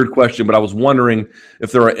super weird question, but I was wondering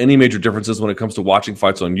if there are any major differences when it comes to watching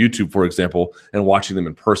fights on YouTube, for example, and watching them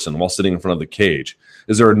in person while sitting in front of the cage.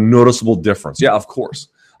 Is there a noticeable difference? Yeah, of course.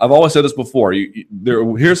 I've always said this before.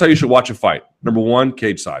 Here's how you should watch a fight. Number one,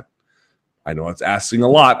 cage side. I know it's asking a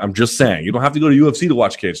lot. I'm just saying. You don't have to go to UFC to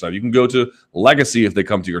watch cage side. You can go to Legacy if they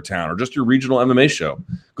come to your town or just your regional MMA show.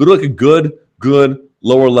 Go to a good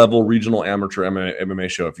lower-level regional amateur MMA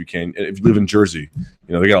show if you can. If you live in Jersey,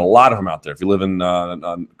 they got a lot of them out there. If you live in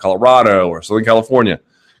Colorado or Southern California,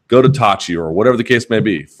 go to Tachi or whatever the case may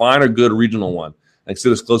be. Find a good regional one and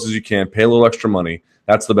sit as close as you can. Pay a little extra money.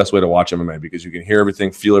 That's the best way to watch MMA because you can hear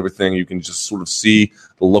everything, feel everything. You can just sort of see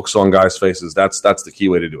the looks on guys' faces. That's the key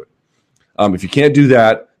way to do it. If you can't do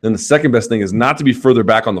that, then the second best thing is not to be further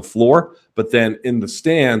back on the floor, but then in the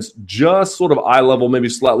stands, just sort of eye level, maybe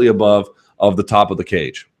slightly above of the top of the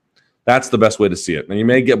cage. That's the best way to see it. Now, you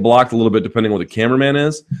may get blocked a little bit depending on what the cameraman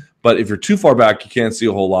is, but if you're too far back, you can't see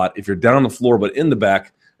a whole lot. If you're down on the floor but in the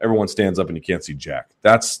back, everyone stands up and you can't see jack.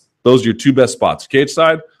 Those are your two best spots, cage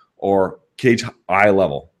side or cage eye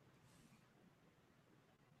level.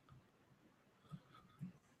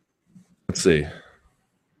 Let's see.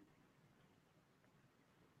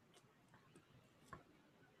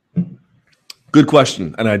 Good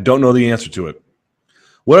question, and I don't know the answer to it.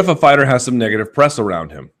 What if a fighter has some negative press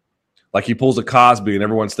around him? Like he pulls a Cosby and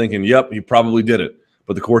everyone's thinking, yep, he probably did it,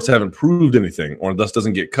 but the courts haven't proved anything or thus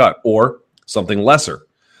doesn't get cut, or something lesser,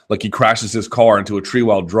 like he crashes his car into a tree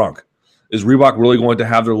while drunk. Is Reebok really going to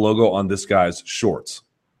have their logo on this guy's shorts?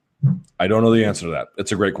 I don't know the answer to that.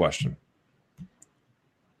 It's a great question.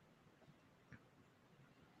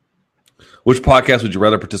 Which podcast would you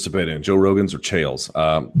rather participate in, Joe Rogan's or Chael's?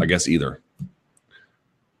 I guess either.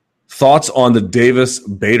 Thoughts on the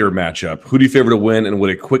Davis-Bader matchup? Who do you favor to win, and would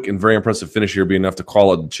a quick and very impressive finish here be enough to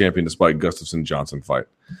call out the champion despite Gustafsson-Johnson fight?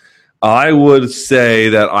 I would say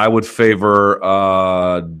that I would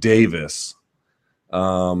favor Davis,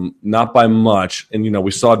 not by much. And, we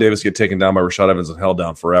saw Davis get taken down by Rashad Evans and held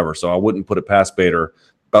down forever, so I wouldn't put it past Bader.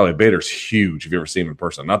 By the way, Bader's huge if you ever see him in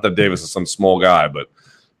person. Not that Davis is some small guy, but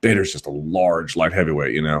Bader's just a large light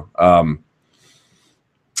heavyweight,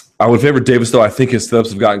 I would favor Davis, though. I think his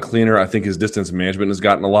steps have gotten cleaner. I think his distance management has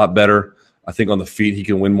gotten a lot better. I think on the feet he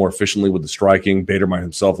can win more efficiently with the striking. Bader might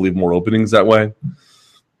himself leave more openings that way.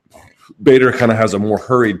 Bader kind of has a more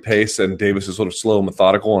hurried pace, and Davis is sort of slow and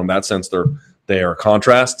methodical. In that sense, they are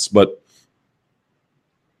contrasts. But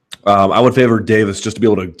I would favor Davis just to be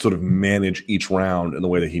able to sort of manage each round in the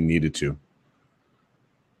way that he needed to.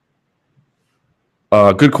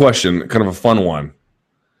 Good question. Kind of a fun one.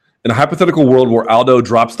 In a hypothetical world where Aldo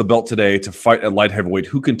drops the belt today to fight at light heavyweight,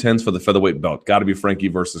 who contends for the featherweight belt? Got to be Frankie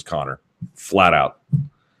versus Conor. Flat out.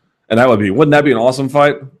 And wouldn't that be an awesome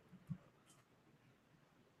fight?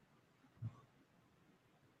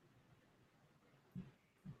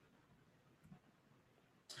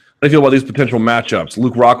 How do you feel about these potential matchups?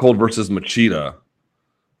 Luke Rockhold versus Machida.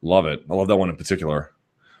 Love it. I love that one in particular.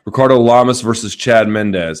 Ricardo Lamas versus Chad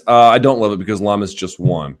Mendez. I don't love it because Lamas just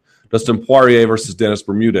won. Dustin Poirier versus Dennis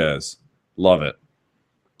Bermudez. Love it.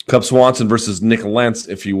 Cub Swanson versus Nick Lentz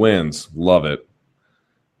if he wins. Love it.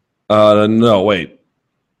 No, wait.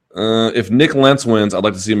 If Nick Lentz wins, I'd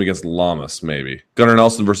like to see him against Lamas, maybe. Gunnar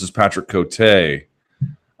Nelson versus Patrick Cote.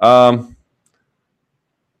 Yeah,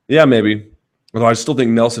 maybe. Although I still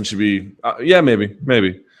think Nelson should be maybe.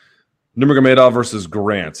 Nurmagomedov versus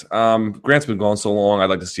Grant. Grant's been gone so long, I'd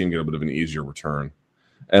like to see him get a bit of an easier return.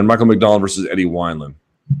 And Michael McDonald versus Eddie Wineland.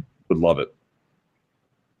 Would love it.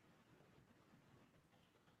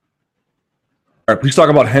 All right, please talk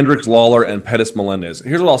about Hendricks, Lawler, and Pettis Melendez.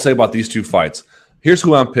 Here's what I'll say about these two fights. Here's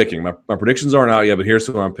who I'm picking. My predictions aren't out yet, but here's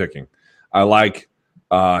who I'm picking. I like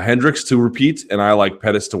Hendricks to repeat, and I like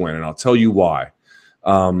Pettis to win, and I'll tell you why.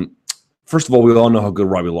 First of all, we all know how good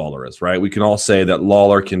Robbie Lawler is, right? We can all say that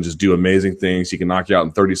Lawler can just do amazing things. He can knock you out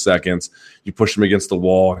in 30 seconds. You push him against the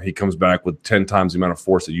wall. He comes back with 10 times the amount of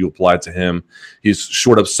force that you applied to him. He's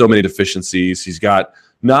shored up so many deficiencies. He's got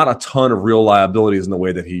not a ton of real liabilities in the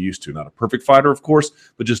way that he used to. Not a perfect fighter, of course,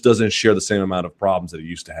 but just doesn't share the same amount of problems that he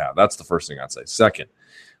used to have. That's the first thing I'd say. Second,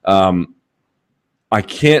 I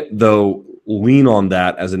can't, though, lean on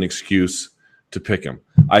that as an excuse to pick him.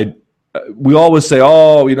 We always say,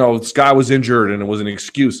 this guy was injured and it was an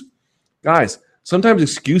excuse. Guys, sometimes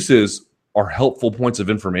excuses are helpful points of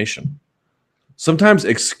information. Sometimes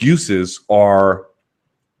excuses are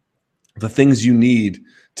the things you need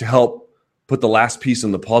to help put the last piece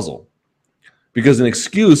in the puzzle. Because an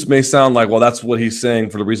excuse may sound like, well, that's what he's saying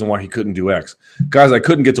for the reason why he couldn't do X. Guys, I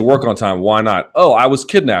couldn't get to work on time. Why not? Oh, I was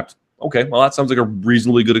kidnapped. Okay, well, that sounds like a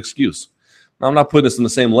reasonably good excuse. Now, I'm not putting this in the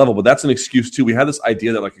same level, but that's an excuse too. We had this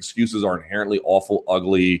idea that excuses are inherently awful,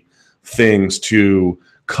 ugly things to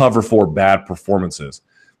cover for bad performances.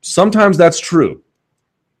 Sometimes that's true,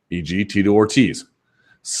 e.g. Tito Ortiz.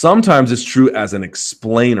 Sometimes it's true as an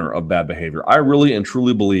explainer of bad behavior. I really and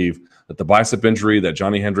truly believe that the bicep injury that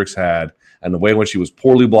Johnny Hendricks had and the way in which he was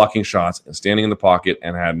poorly blocking shots and standing in the pocket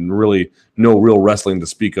and had really no real wrestling to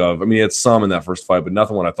speak of. I mean, he had some in that first fight, but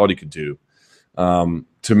nothing what I thought he could do.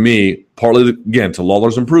 To me, partly, again, to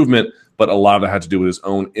Lawler's improvement, but a lot of it had to do with his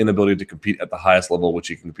own inability to compete at the highest level at which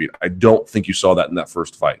he can compete. I don't think you saw that in that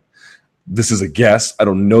first fight. This is a guess. I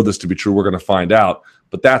don't know this to be true. We're going to find out,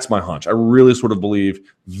 but that's my hunch. I really sort of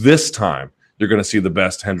believe this time you're going to see the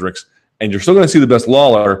best Hendricks, and you're still going to see the best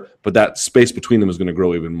Lawler, but that space between them is going to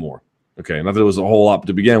grow even more. Okay, not that it was a whole lot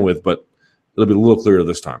to begin with, but it'll be a little clearer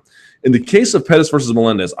this time. In the case of Pettis versus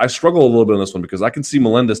Melendez, I struggle a little bit on this one because I can see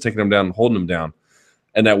Melendez taking him down and holding him down,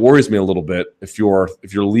 and that worries me a little bit if you're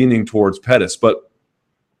leaning towards Pettis. But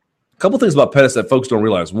a couple things about Pettis that folks don't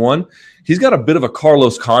realize. One, he's got a bit of a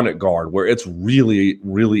Carlos Condit guard where it's really,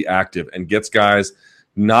 really active and gets guys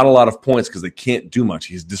not a lot of points because they can't do much.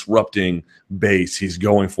 He's disrupting base. He's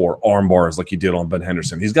going for arm bars like he did on Ben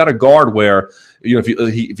Henderson. He's got a guard where, if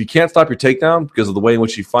he can't stop your takedown because of the way in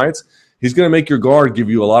which he fights, he's going to make your guard give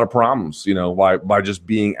you a lot of problems, by just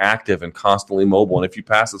being active and constantly mobile. And if you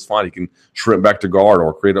pass, it's fine. He can shrimp back to guard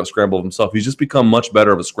or create a scramble of himself. He's just become much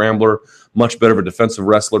better of a scrambler, much better of a defensive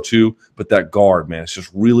wrestler too. But that guard, man, it's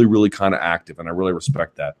just really, really kind of active, and I really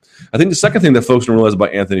respect that. I think the second thing that folks don't realize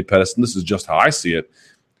about Anthony Pettis, and this is just how I see it,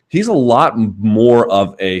 he's a lot more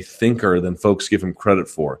of a thinker than folks give him credit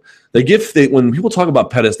for. When people talk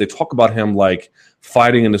about Pettis, they talk about him like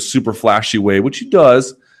fighting in a super flashy way, which he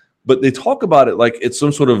does, but they talk about it like it's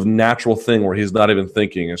some sort of natural thing where he's not even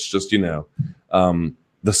thinking. It's just,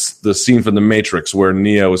 the scene from The Matrix where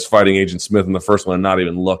Neo is fighting Agent Smith in the first one and not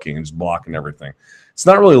even looking and just blocking everything. It's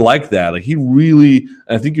not really like that. Like, he really, and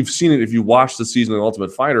I think you've seen it if you watch the season of The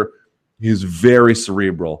Ultimate Fighter, he's very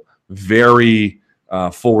cerebral, very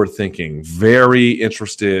forward-thinking, very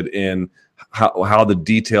interested in how the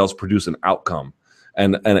details produce an outcome,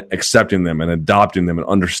 and accepting them and adopting them and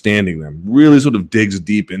understanding them. Really sort of digs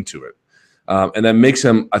deep into it. And that makes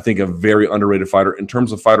him, I think, a very underrated fighter in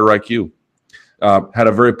terms of fighter IQ. Had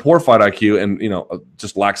a very poor fight IQ and,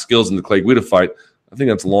 just lacked skills in the Clay Guida fight. I think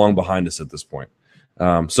that's long behind us at this point.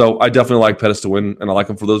 So I definitely like Pettis to win, and I like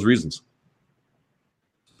him for those reasons.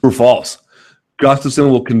 True or false? Gustafsson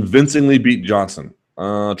will convincingly beat Johnson.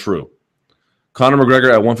 True. Conor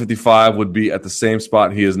McGregor at 155 would be at the same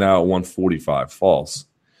spot he is now at 145. False.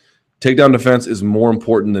 Takedown defense is more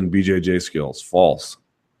important than BJJ skills. False.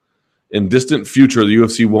 In distant future, the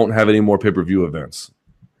UFC won't have any more pay-per-view events.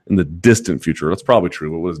 In the distant future. That's probably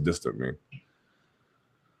true. What does distant mean?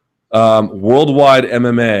 Worldwide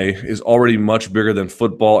MMA is already much bigger than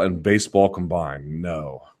football and baseball combined.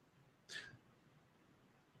 No.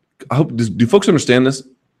 Do folks understand this?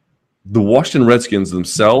 The Washington Redskins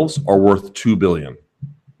themselves are worth $2 billion.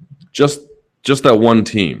 Just that one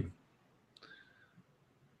team.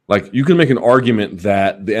 Like, you can make an argument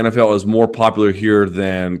that the NFL is more popular here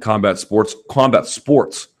than combat sports. Combat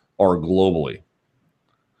sports are globally.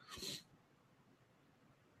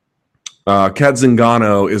 Kat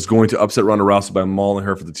Zingano is going to upset Ronda Rousey by mauling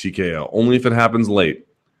her for the TKO. Only if it happens late.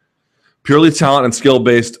 Purely talent and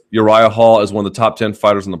skill-based, Uriah Hall is one of the top 10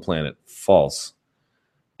 fighters on the planet. False.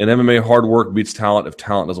 In MMA, hard work beats talent if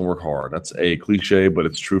talent doesn't work hard. That's a cliche, but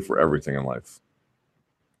it's true for everything in life.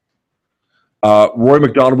 Rory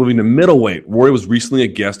McDonald moving to middleweight. Rory was recently a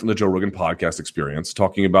guest on the Joe Rogan Podcast Experience,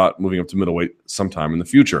 talking about moving up to middleweight sometime in the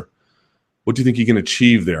future. What do you think he can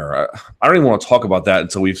achieve there? I don't even want to talk about that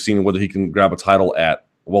until we've seen whether he can grab a title at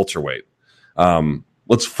welterweight.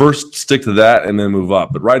 Let's first stick to that and then move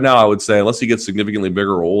up. But right now, I would say unless he gets significantly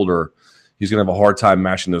bigger or older, he's going to have a hard time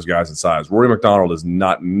matching those guys in size. Rory McDonald is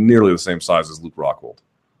not nearly the same size as Luke Rockhold.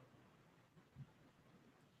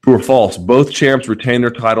 True or false? Both champs retain their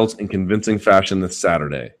titles in convincing fashion this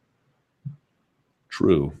Saturday.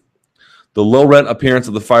 True. The low-rent appearance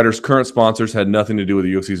of the fighters' current sponsors had nothing to do with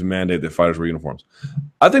the UFC's mandate that fighters wear uniforms.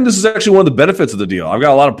 I think this is actually one of the benefits of the deal. I've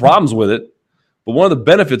got a lot of problems with it, but one of the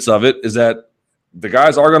benefits of it is that the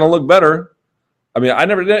guys are going to look better. I mean,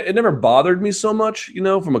 it never bothered me so much,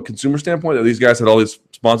 from a consumer standpoint that these guys had all these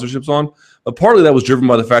sponsorships on. But partly that was driven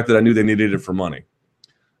by the fact that I knew they needed it for money.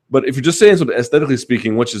 But if you're just saying sort of aesthetically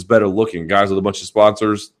speaking, which is better looking, guys with a bunch of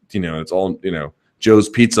sponsors, it's all, Joe's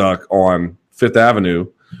Pizza on Fifth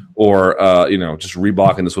Avenue or, just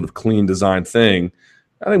Reebok and this sort of clean design thing.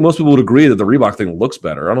 I think most people would agree that the Reebok thing looks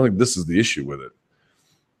better. I don't think this is the issue with it.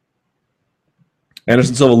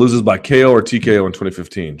 Anderson Silva loses by KO or TKO in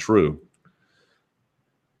 2015. True.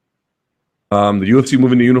 The UFC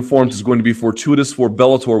moving to uniforms is going to be fortuitous for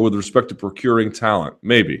Bellator with respect to procuring talent.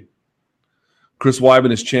 Maybe. Chris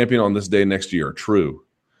Weidman is champion on this day next year. True.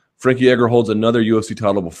 Frankie Edgar holds another UFC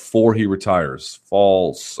title before he retires.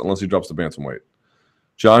 False, unless he drops the bantamweight.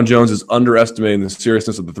 John Jones is underestimating the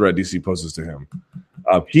seriousness of the threat DC poses to him.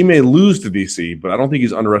 He may lose to DC, but I don't think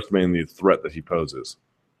he's underestimating the threat that he poses.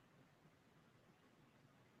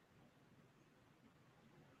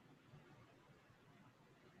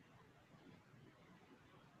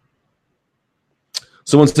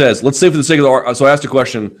 Someone says, let's say for the sake of the so I asked a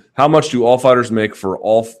question, how much do all fighters make for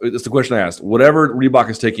all? It's the question I asked. Whatever Reebok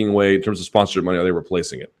is taking away in terms of sponsorship money, are they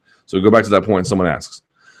replacing it? So we go back to that point, someone asks.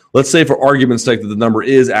 Let's say for argument's sake that the number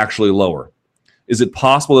is actually lower. Is it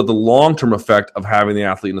possible that the long-term effect of having the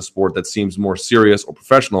athlete in a sport that seems more serious or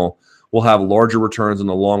professional will have larger returns in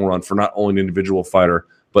the long run for not only an individual fighter,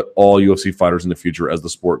 but all UFC fighters in the future as the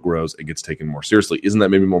sport grows and gets taken more seriously? Isn't that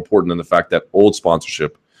maybe more important than the fact that old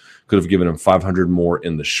sponsorship could have given him 500 more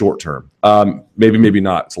in the short term? Maybe, maybe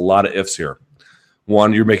not. It's a lot of ifs here.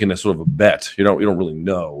 One, you're making a sort of a bet. You don't really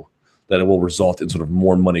know that it will result in sort of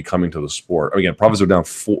more money coming to the sport. Again, profits are down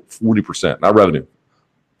 40%, not revenue.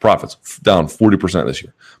 Profits down 40% this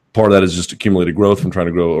year. Part of that is just accumulated growth from trying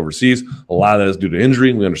to grow overseas. A lot of that is due to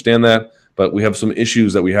injury. We understand that. But we have some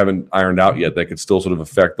issues that we haven't ironed out yet that could still sort of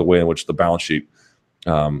affect the way in which the balance sheet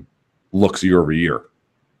looks year over year.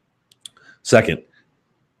 Second,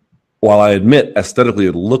 while I admit aesthetically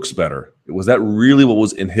it looks better, was that really what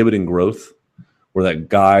was inhibiting growth? Where that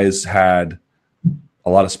guys had a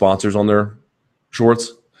lot of sponsors on their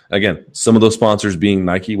shorts? Again, some of those sponsors being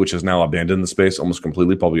Nike, which has now abandoned the space almost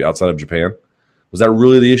completely, probably outside of Japan. Was that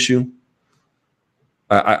really the issue?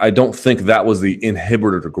 I don't think that was the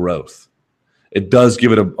inhibitor to growth. It does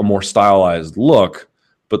give it a more stylized look,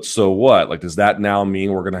 but so what? Like, does that now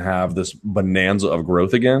mean we're going to have this bonanza of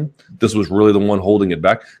growth again? This was really the one holding it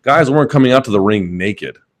back. Guys weren't coming out to the ring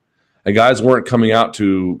naked, and guys weren't coming out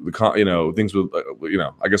to the things with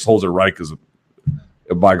I guess Holzer Reich is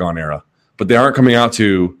a bygone era, but they aren't coming out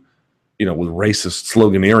to with racist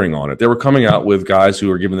sloganeering on it. They were coming out with guys who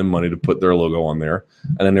were giving them money to put their logo on there,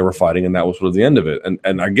 and then they were fighting, and that was sort of the end of it.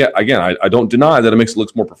 And I don't deny that it makes it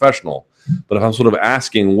look more professional, but if I'm sort of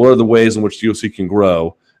asking what are the ways in which the UFC can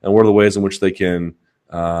grow, and what are the ways in which they can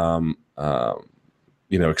expand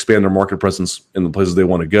their market presence in the places they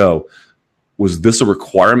want to go, was this a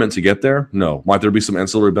requirement to get there? No. Might there be some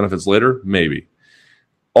ancillary benefits later? Maybe.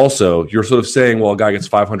 Also, you're sort of saying, well, a guy gets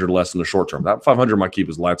 500 less in the short term. That 500 might keep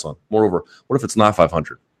his lights on. Moreover, what if it's not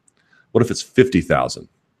 500? What if it's 50,000?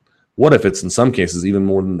 What if it's, in some cases, even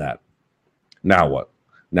more than that? Now what?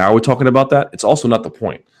 Now are we talking about that? It's also not the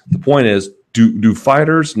point. The point is, do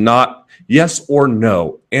fighters not, yes or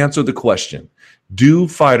no, answer the question. Do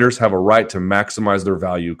fighters have a right to maximize their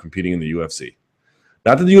value competing in the UFC?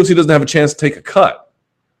 Not that the UFC doesn't have a chance to take a cut,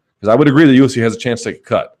 because I would agree the UFC has a chance to take a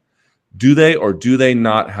cut. Do they or do they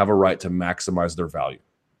not have a right to maximize their value?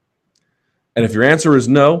 And if your answer is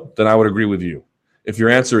no, then I would agree with you. If your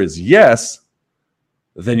answer is yes,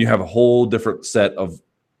 then you have a whole different set of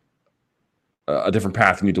a different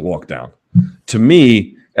path you need to walk down. To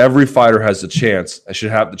me, every fighter should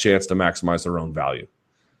have the chance to maximize their own value.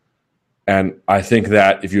 And I think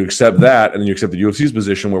that if you accept that, and then you accept the UFC's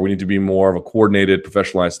position where we need to be more of a coordinated,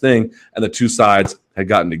 professionalized thing, and the two sides had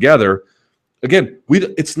gotten together, again,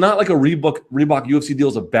 it's not like a Reebok UFC deal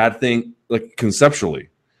is a bad thing, like conceptually.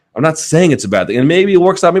 I'm not saying it's a bad thing. And maybe it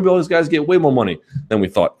works out. Maybe all these guys get way more money than we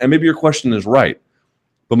thought. And maybe your question is right.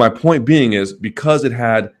 But my point being is because it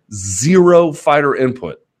had zero fighter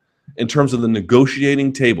input in terms of the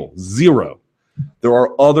negotiating table, zero, there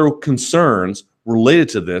are other concerns related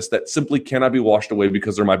to this that simply cannot be washed away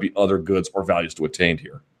because there might be other goods or values to attain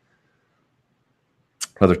here.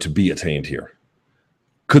 Rather, to be attained here.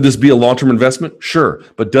 Could this be a long-term investment? Sure.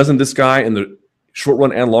 But doesn't this guy in the short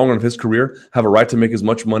run and long run of his career have a right to make as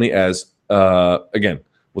much money as, again,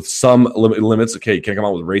 with some limits? Okay, you can't come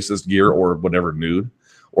out with racist gear or whatever nude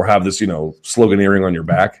or have this, sloganeering on your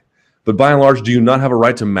back. But by and large, do you not have a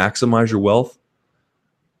right to maximize your wealth?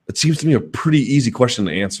 It seems to me a pretty easy question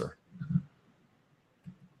to answer.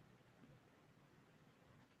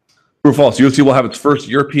 True or false? UFC will have its first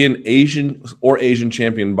European, Asian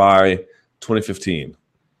champion by 2015.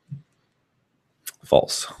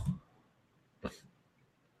 False.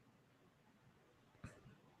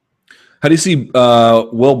 How do you see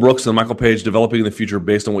Will Brooks and Michael Page developing in the future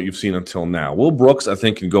based on what you've seen until now? Will Brooks, I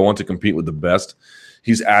think, can go on to compete with the best.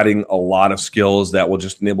 He's adding a lot of skills that will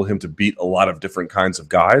just enable him to beat a lot of different kinds of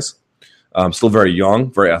guys. Still very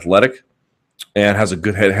young, very athletic, and has a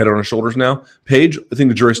good head on his shoulders now. Page, I think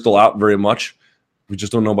the jury's still out very much. We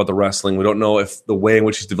just don't know about the wrestling. We don't know if the way in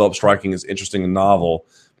which he's developed striking is interesting and novel,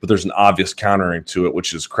 but there's an obvious countering to it,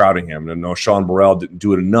 which is crowding him. And no, Sean Burrell didn't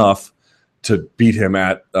do it enough to beat him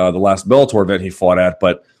at the last Bellator event he fought at,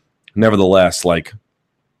 but nevertheless,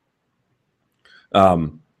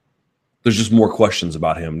 there's just more questions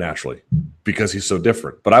about him naturally because he's so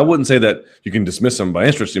different. But I wouldn't say that you can dismiss him by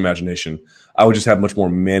interest imagination. I would just have much more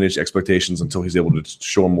managed expectations until he's able to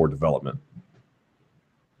show more development.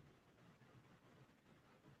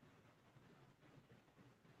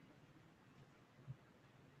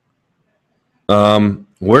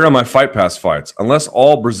 Where are my Fight Pass fights? Unless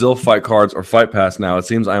all Brazil fight cards are Fight Pass now, it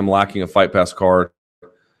seems I am lacking a Fight Pass card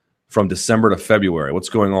from December to February. What's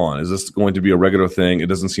going on? Is this going to be a regular thing? It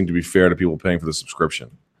doesn't seem to be fair to people paying for the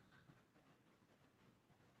subscription.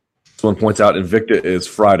 Someone points out Invicta is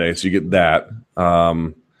Friday, so you get that.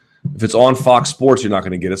 If it's on Fox Sports, you're not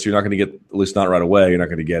going to get it. So you're not going to get, at least not right away, you're not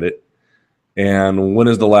going to get it. And when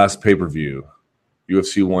is the last pay-per-view?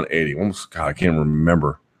 UFC 180. God, I can't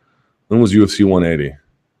remember. When was UFC 180?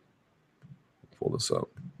 Pull this up.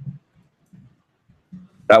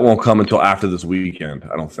 That won't come until after this weekend,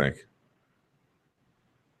 I don't think.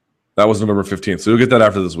 That was November 15th, so you'll get that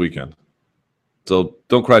after this weekend. So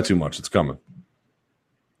don't cry too much. It's coming.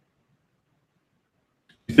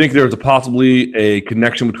 You think there's possibly a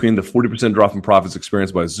connection between the 40% drop in profits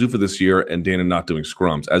experienced by Zuffa this year and Dana not doing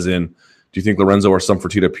scrums? As in, do you think Lorenzo or some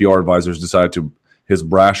Fertitta PR advisors decided to his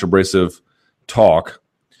brash, abrasive talk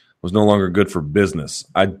was no longer good for business?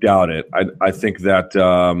 I doubt it. I think that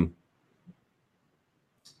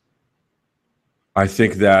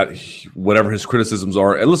whatever his criticisms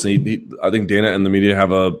are, and listen, I think Dana and the media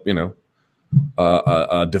have a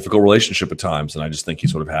difficult relationship at times, and I just think he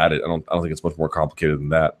sort of had it. I don't think it's much more complicated than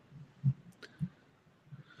that.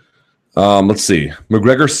 Let's see.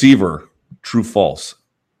 McGregor Seaver, true false.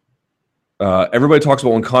 Everybody talks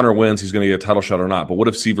about when Conor wins, he's going to get a title shot or not. But what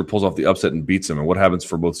if Seaver pulls off the upset and beats him? And what happens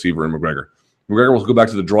for both Seaver and McGregor? McGregor will go back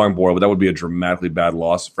to the drawing board, but that would be a dramatically bad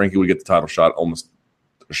loss. Frankie would get the title shot almost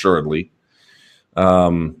assuredly.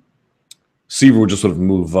 Seaver would just sort of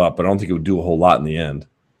move up, but I don't think it would do a whole lot in the end.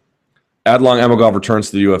 Adlong Amagov returns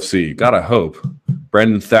to the UFC. Gotta hope.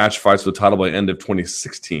 Brandon Thatch fights for the title by end of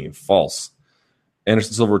 2016. False.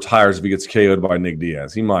 Anderson Silva retires if he gets KO'd by Nick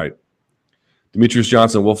Diaz. He might. Demetrius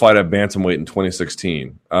Johnson will fight at bantamweight in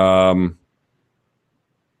 2016.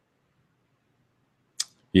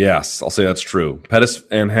 Yes, I'll say that's true. Pettis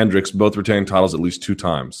and Hendricks both retain titles at least 2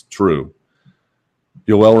 times. True.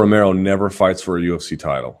 Yoel Romero never fights for a UFC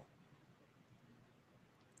title.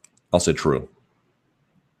 I'll say true.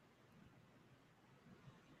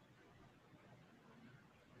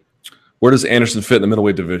 Where does Anderson fit in the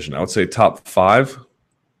middleweight division? I would say top 5.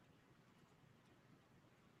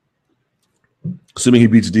 Assuming he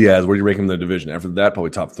beats Diaz, where do you rank him in the division? After that,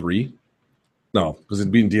 probably top 3. No, because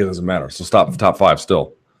beating Diaz doesn't matter. So top 5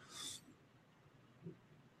 still.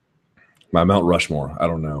 My Mount Rushmore, I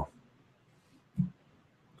don't know. Let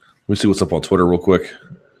me see what's up on Twitter real quick.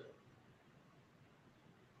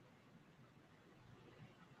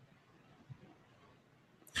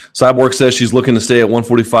 Cyborg says she's looking to stay at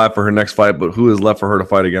 145 for her next fight, but who is left for her to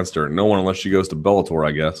fight against her? No one unless she goes to Bellator,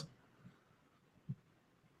 I guess.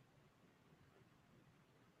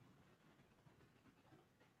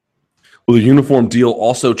 Will the uniform deal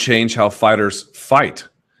also change how fighters fight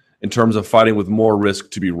in terms of fighting with more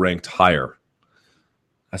risk to be ranked higher?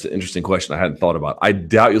 That's an interesting question I hadn't thought about. I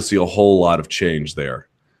doubt you'll see a whole lot of change there.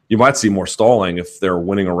 You might see more stalling if they're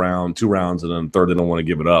winning a round, 2 rounds, and then third they don't want to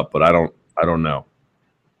give it up, but I don't know.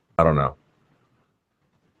 I don't know.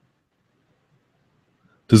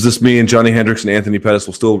 Does this mean Johnny Hendricks and Anthony Pettis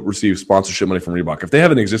will still receive sponsorship money from Reebok? If they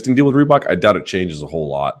have an existing deal with Reebok, I doubt it changes a whole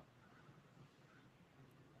lot.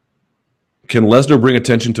 Can Lesnar bring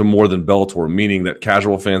attention to more than Bellator, meaning that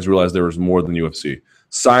casual fans realize there is more than UFC?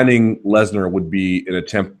 Signing Lesnar would be an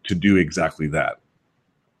attempt to do exactly that.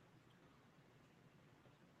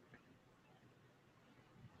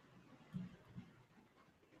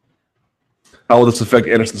 How will this affect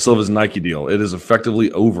Anderson Silva's Nike deal? It is effectively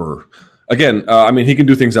over. Again, he can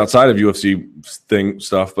do things outside of UFC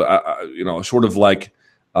stuff, but short of like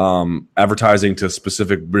advertising to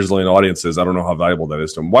specific Brazilian audiences, I don't know how valuable that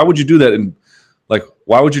is to him. Why would you do that? And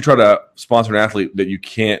why would you try to sponsor an athlete that you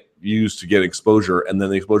can't use to get exposure, and then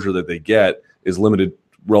the exposure that they get is limited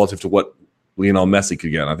relative to what Lionel Messi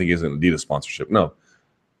could get? I think he has an Adidas sponsorship. No,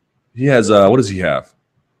 he has. What does he have?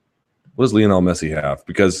 What does Lionel Messi have?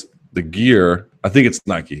 Because the gear, I think it's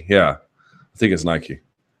Nike. Yeah, I think it's Nike.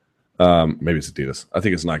 Maybe it's Adidas. I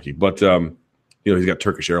think it's Nike. But, he's got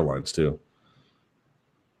Turkish Airlines too.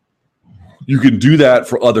 You can do that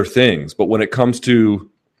for other things. But when it comes to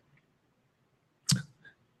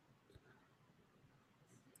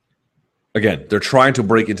again, they're trying to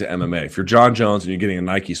break into MMA. If you're John Jones and you're getting a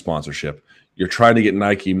Nike sponsorship, you're trying to get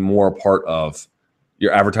Nike more a part of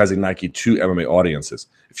you're advertising Nike to MMA audiences.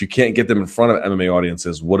 If you can't get them in front of MMA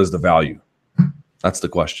audiences, what is the value? That's the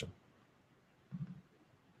question.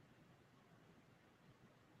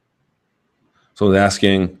 So they're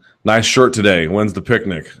asking, nice shirt today. When's the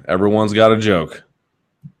picnic? Everyone's got a joke.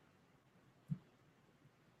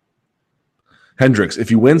 Hendricks, if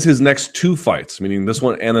he wins his next 2 fights, meaning this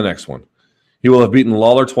one and the next one, he will have beaten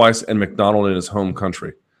Lawler twice and McDonald in his home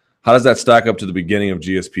country. How does that stack up to the beginning of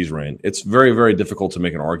GSP's reign? It's very, very difficult to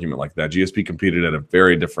make an argument like that. GSP competed at a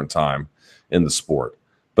very different time in the sport.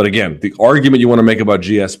 But again, the argument you want to make about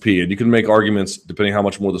GSP, and you can make arguments depending how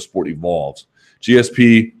much more the sport evolves.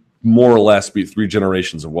 GSP more or less beat 3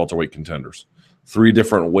 generations of welterweight contenders. 3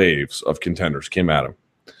 different waves of contenders came at him.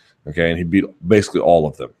 Okay, and he beat basically all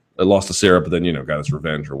of them. They lost to Sarah, but then, got his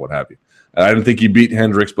revenge or what have you. And I didn't think he beat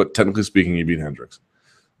Hendricks, but technically speaking, he beat Hendricks.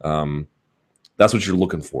 That's what you're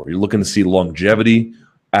looking for. You're looking to see longevity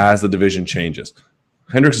as the division changes.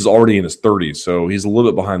 Hendricks is already in his 30s, so he's a little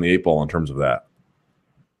bit behind the 8 ball in terms of that.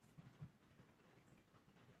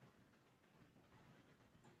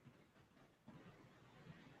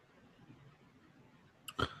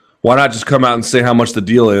 Why not just come out and say how much the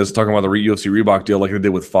deal is, talking about the UFC Reebok deal like they did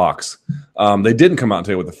with Fox? They didn't come out and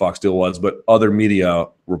tell you what the Fox deal was, but other media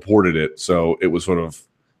reported it, so it was sort of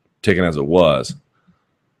taken as it was.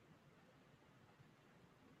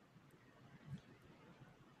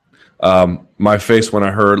 My face when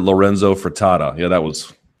I heard Lorenzo Frittata. Yeah, that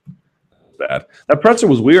was bad. That presser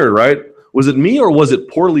was weird, right? Was it me or was it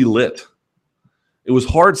poorly lit? It was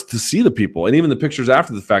hard to see the people, and even the pictures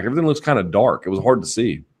after the fact, everything looks kind of dark. It was hard to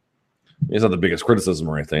see. It's not the biggest criticism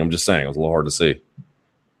or anything. I'm just saying it was a little hard to see.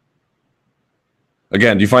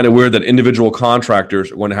 Again, do you find it weird that individual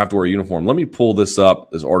contractors are going to have to wear a uniform? Let me pull this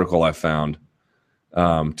up, this article I found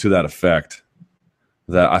to that effect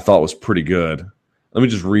that I thought was pretty good. Let me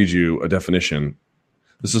just read you a definition.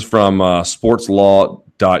 This is from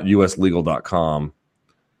sportslaw.uslegal.com.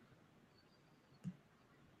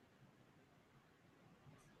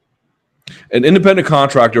 An independent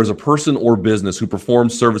contractor is a person or business who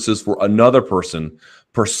performs services for another person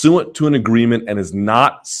pursuant to an agreement and is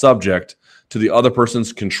not subject to the other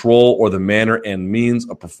person's control or the manner and means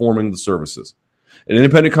of performing the services. An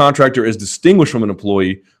independent contractor is distinguished from an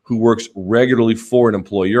employee who works regularly for an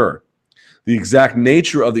employer. The exact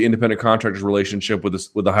nature of the independent contractor's relationship with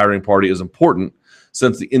the hiring party is important,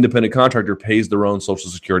 since the independent contractor pays their own Social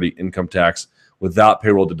Security income tax without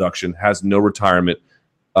payroll deduction, has no retirement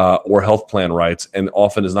or health plan rights, and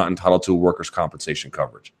often is not entitled to workers' compensation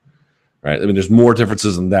coverage. Right? I mean, there's more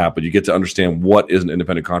differences than that, but you get to understand what is an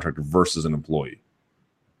independent contractor versus an employee.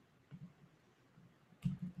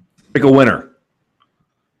 Pick a winner.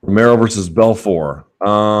 Romero versus Belfort.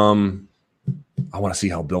 I want to see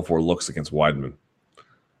how Belfort looks against Weidman.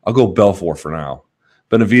 I'll go Belfort for now.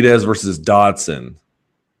 Benavidez versus Dodson.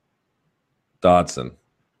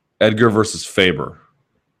 Edgar versus Faber.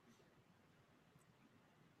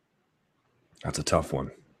 That's a tough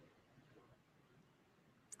one.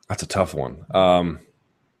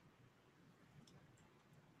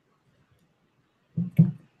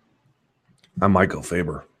 I might go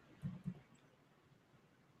Faber.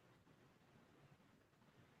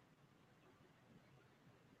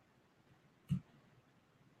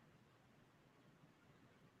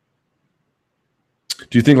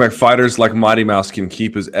 Do you think like fighters like Mighty Mouse can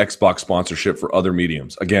keep his Xbox sponsorship for other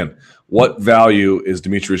mediums? Again, what value is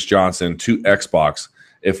Demetrius Johnson to Xbox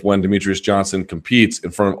if when Demetrius Johnson competes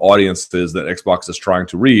in front of audiences that Xbox is trying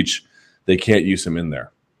to reach, they can't use him in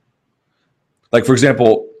there? Like, for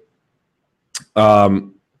example,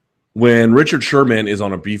 when Richard Sherman is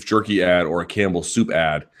on a beef jerky ad or a Campbell soup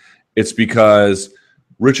ad, it's because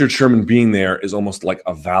Richard Sherman being there is almost like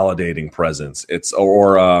a validating presence. It's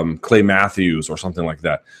or Clay Matthews or something like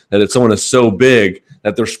that. That if someone is so big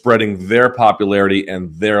that they're spreading their popularity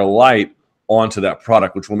and their light onto that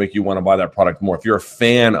product, which will make you want to buy that product more. If you're a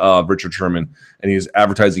fan of Richard Sherman and he's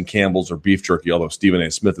advertising Campbell's or beef jerky, although Stephen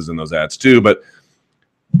A. Smith is in those ads too, but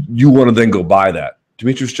you want to then go buy that.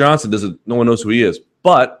 Demetrius Johnson no one knows who he is,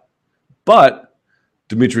 but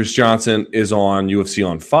Demetrius Johnson is on UFC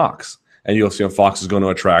on Fox. And UFC on Fox is going to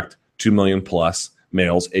attract 2 million plus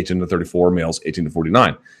males, 18 to 34, males, 18 to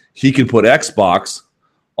 49. He can put Xbox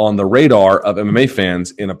on the radar of MMA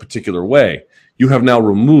fans in a particular way. You have now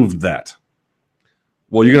removed that.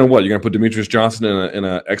 Well, you're going to what? You're going to put Demetrius Johnson in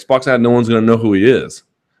a Xbox ad? No one's going to know who he is.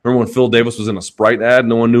 Remember when Phil Davis was in a Sprite ad?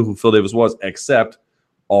 No one knew who Phil Davis was except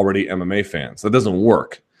already MMA fans. That doesn't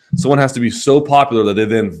work. Someone has to be so popular that they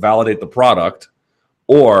then validate the product,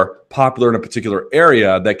 or popular in a particular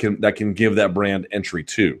area that can give that brand entry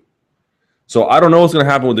to. So I don't know what's going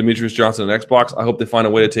to happen with Demetrius Johnson and Xbox. I hope they find a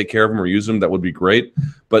way to take care of him or use him. That would be great.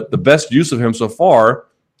 But the best use of him so far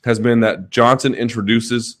has been that Johnson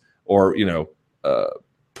introduces or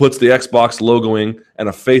puts the Xbox logoing and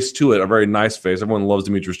a face to it, a very nice face. Everyone loves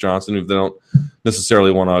Demetrius Johnson. If they don't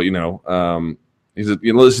necessarily want to,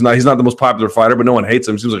 he's not the most popular fighter, but no one hates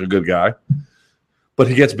him. Seems like a good guy. But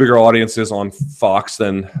he gets bigger audiences on Fox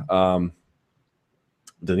than at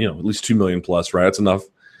least 2 million plus, right? That's enough.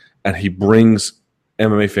 And he brings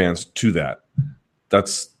MMA fans to that.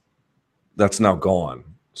 That's now gone.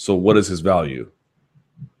 So what is his value?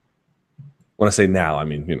 When I say now, I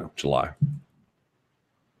mean, July.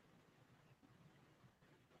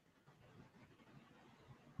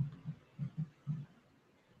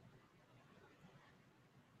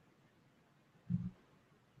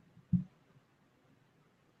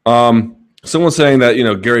 Someone's saying that,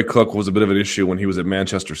 Gary Cook was a bit of an issue when he was at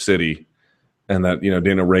Manchester City and that,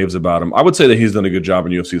 Dana raves about him. I would say that he's done a good job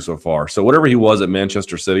in UFC so far. So whatever he was at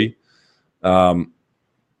Manchester City, I'd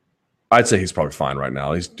say he's probably fine right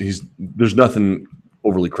now. There's nothing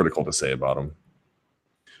overly critical to say about him.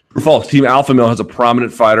 True or false? Team Alpha Male has a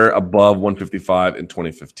prominent fighter above 155 in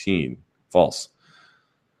 2015. False.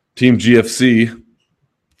 Team GFC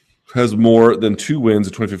has more than 2 wins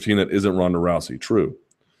in 2015 that isn't Ronda Rousey. True.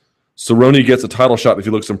 Cerrone gets a title shot if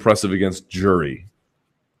he looks impressive against Jury.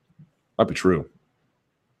 Might be true.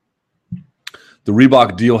 The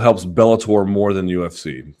Reebok deal helps Bellator more than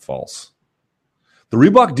UFC. False. The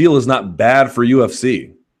Reebok deal is not bad for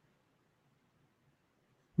UFC.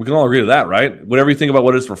 We can all agree to that, right? Whatever you think about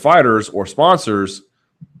what it is for fighters or sponsors,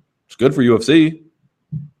 it's good for UFC.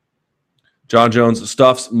 John Jones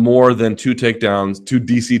stuffs more than 2 takedowns, 2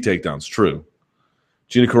 DC takedowns. True.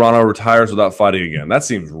 Gina Carano retires without fighting again. That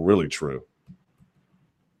seems really true.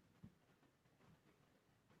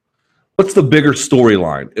 What's the bigger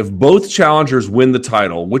storyline? If both challengers win the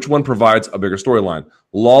title, which one provides a bigger storyline?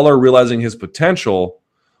 Lawler realizing his potential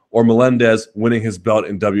or Melendez winning his belt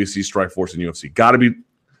in WC, Strikeforce, and UFC? Got to be.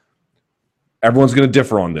 Everyone's going to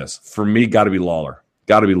differ on this. For me, got to be Lawler.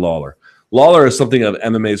 Got to be Lawler. Lawler is something of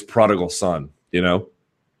MMA's prodigal son, you know?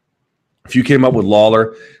 If you came up with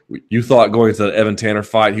Lawler, you thought going into the Evan Tanner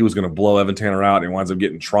fight, he was going to blow Evan Tanner out, and he winds up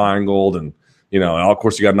getting triangled, and, you know, and of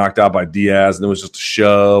course he got knocked out by Diaz, and it was just a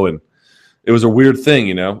show, and it was a weird thing,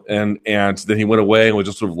 you know? And then he went away and was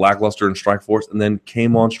just sort of lackluster in Strikeforce, and then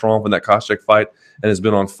came on strong in that Koscheck fight, and has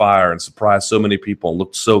been on fire and surprised so many people and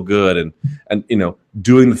looked so good and you know,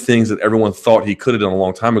 doing the things that everyone thought he could have done a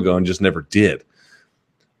long time ago and just never did.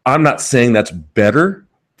 I'm not saying that's better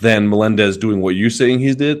than Melendez doing what you're saying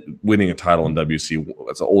he did, winning a title in WC.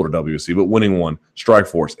 That's an older WC, but winning one,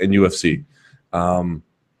 Strikeforce and UFC.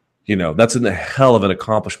 You know, that's a hell of an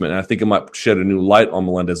accomplishment. And I think it might shed a new light on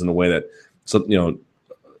Melendez in a way that, so, you know,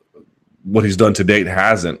 what he's done to date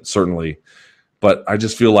hasn't, certainly. But I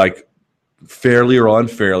just feel like, fairly or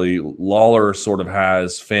unfairly, Lawler sort of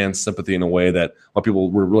has fan sympathy in a way that a lot of people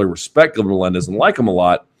really respect Melendez and like him a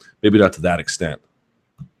lot, maybe not to that extent.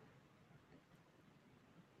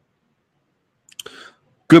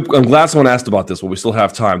 Good. I'm glad someone asked about this, but we still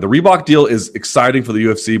have time. The Reebok deal is exciting for the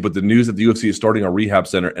UFC, but the news that the UFC is starting a rehab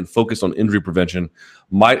center and focused on injury prevention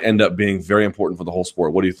might end up being very important for the whole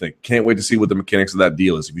sport. What do you think? Can't wait to see what the mechanics of that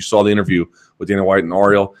deal is. If you saw the interview with Dana White and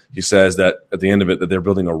Ariel, he says that at the end of it, that they're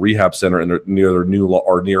building a rehab center near their new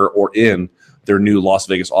in their new Las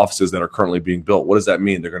Vegas offices that are currently being built. What does that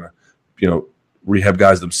mean? They're going to, you know, rehab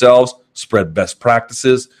guys themselves, spread best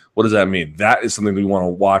practices. What does that mean? That is something we want to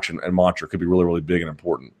watch and monitor. It could be really, really big and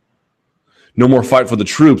important. No more fight for the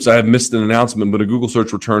troops. I have missed an announcement, but a Google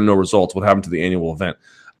search returned no results. What happened to the annual event?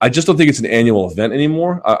 I just don't think it's an annual event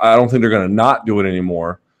anymore. I don't think they're going to not do it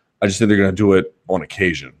anymore. I just think they're going to do it on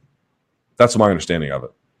occasion. That's my understanding of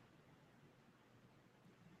it.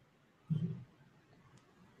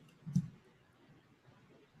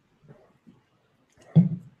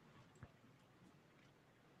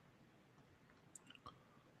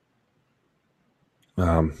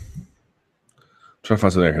 Trying to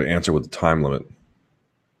find something I can answer with the time limit.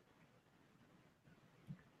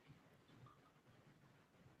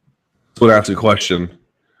 So to answer the question,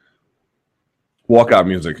 walkout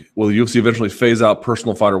music. Will the UFC eventually phase out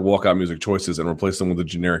personal fighter walkout music choices and replace them with a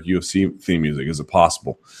generic UFC theme music? Is it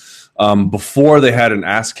possible? Before they had an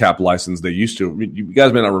ASCAP license, they used to. You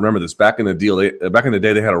guys may not remember this. Back in the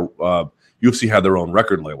day, they had a UFC had their own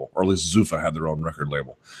record label, or at least Zuffa had their own record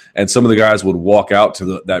label. And some of the guys would walk out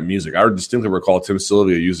to that music. I distinctly recall Tim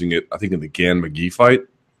Sylvia using it, I think, in the Gann McGee fight.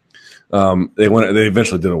 They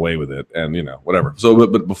eventually did away with it, and, you know, whatever. So,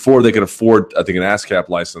 but before they could afford, I think, an ASCAP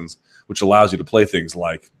license, which allows you to play things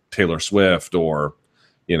like Taylor Swift or,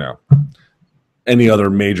 you know, any other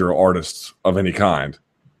major artists of any kind,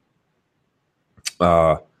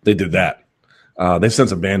 they did that. They've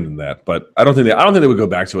since abandoned that, but I don't think they would go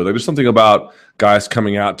back to it. There's something about guys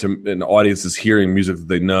coming out to an audiences hearing music that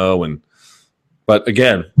they know, but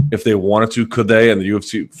again, if they wanted to, could they? And the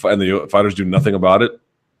UFC and the fighters do nothing about it?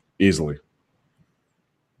 Easily.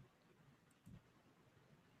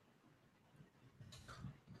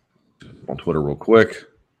 On Twitter, real quick.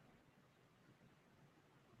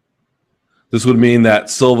 This would mean that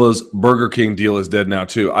Silva's Burger King deal is dead now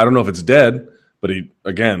too. I don't know if it's dead, but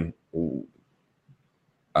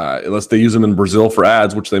unless they use them in Brazil for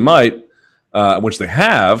ads, which they might, which they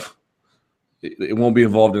have, it won't be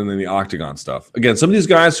involved in any octagon stuff. Again, some of these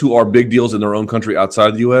guys who are big deals in their own country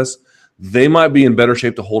outside the U.S., they might be in better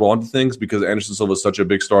shape to hold on to things because Anderson Silva is such a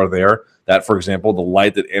big star there that, for example, the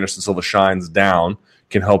light that Anderson Silva shines down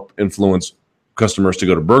can help influence customers to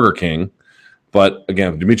go to Burger King. But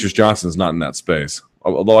again, Demetrius Johnson is not in that space,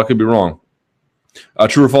 although I could be wrong.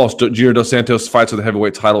 True or false, Junior Dos Santos fights for the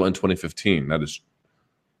heavyweight title in 2015. That is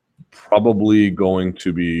probably going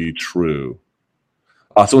to be true.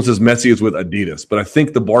 Someone says Messi is with Adidas, but I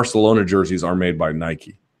think the Barcelona jerseys are made by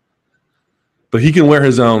Nike. But he can wear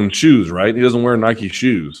his own shoes, right? He doesn't wear Nike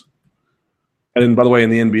shoes. And then, by the way, in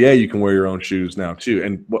the NBA, you can wear your own shoes now, too.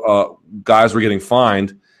 And guys were getting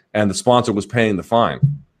fined, and the sponsor was paying the fine.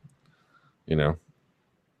 You know?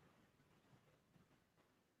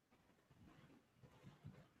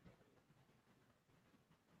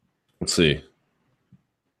 Let's see.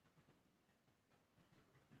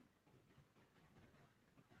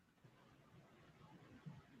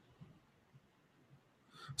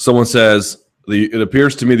 Someone says, it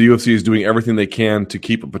appears to me the UFC is doing everything they can to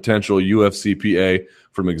keep a potential UFC-PA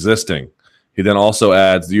from existing. He then also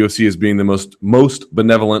adds, the UFC is being the most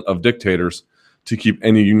benevolent of dictators to keep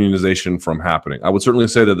any unionization from happening. I would certainly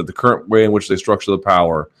say that the current way in which they structure the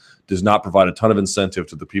power does not provide a ton of incentive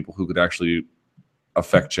to the people who could actually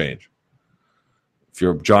affect change. If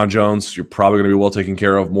you're John Jones, you're probably going to be well taken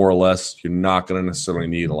care of, more or less. You're not going to necessarily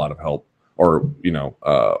need a lot of help or,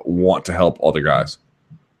 want to help other guys.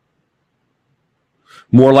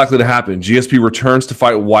 More likely to happen, GSP returns to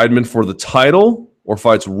fight Weidman for the title or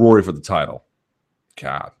fights Rory for the title?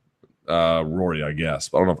 God. Rory, I guess.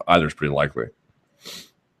 But I don't know if either's pretty likely.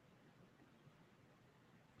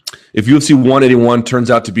 If UFC 181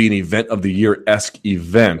 turns out to be an event of the year-esque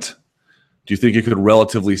event, do you think it could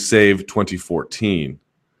relatively save 2014?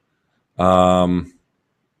 I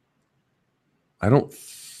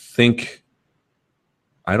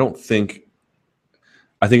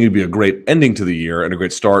think it'd be a great ending to the year and a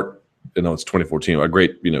great start. It's 2014. A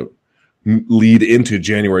great, lead into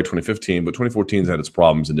January 2015. But 2014's had its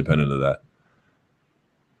problems independent of that.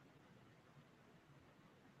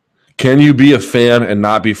 Can you be a fan and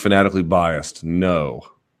not be fanatically biased? No.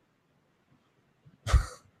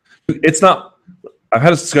 It's not. I've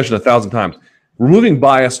had this discussion 1,000 times. Removing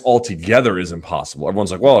bias altogether is impossible.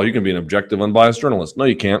 Everyone's like, well, you can be an objective, unbiased journalist. No,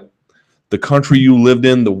 you can't. The country you lived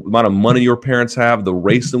in, the amount of money your parents have, the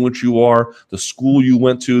race in which you are, the school you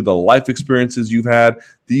went to, the life experiences you've had,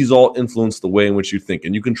 these all influence the way in which you think.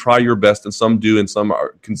 And you can try your best, and some do, and some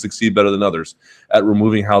can succeed better than others at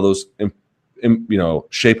removing how those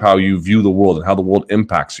shape how you view the world and how the world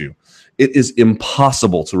impacts you. It is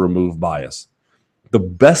impossible to remove bias. The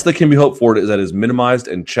best that can be hoped for is that it is minimized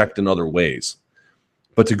and checked in other ways.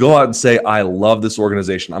 But to go out and say, I love this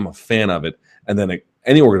organization, I'm a fan of it, and then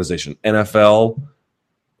any organization, NFL,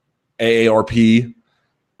 AARP,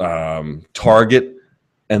 Target,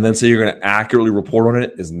 and then say you're going to accurately report on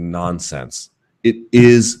it is nonsense. It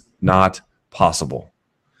is not possible.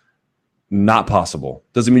 Not possible.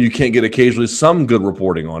 Doesn't mean you can't get occasionally some good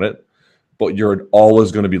reporting on it, but you're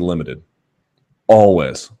always going to be limited.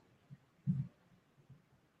 Always.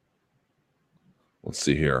 Let's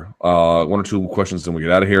see here. One or two questions, then we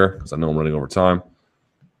get out of here because I know I'm running over time.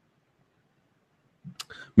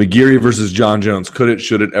 McGeary versus John Jones. Could it,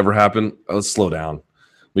 should it ever happen? Let's slow down.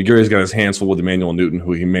 McGeary's got his hands full with Emmanuel Newton,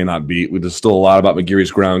 who he may not beat. There's still a lot about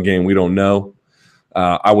McGeary's ground game we don't know.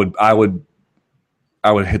 I would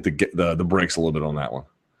hit the brakes a little bit on that one.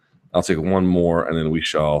 I'll take one more, and then we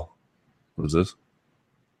shall. What is this?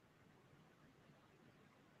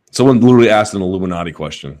 Someone literally asked an Illuminati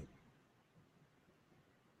question.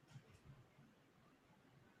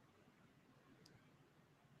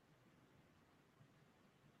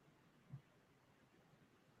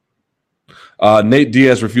 Nate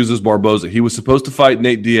Diaz refuses Barboza. He was supposed to fight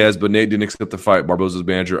Nate Diaz, but Nate didn't accept the fight. Barboza's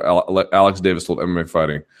manager, Alex Davis, told MMA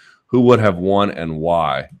Fighting. Who would have won and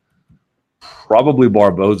why? Probably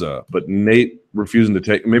Barboza, but Nate refusing to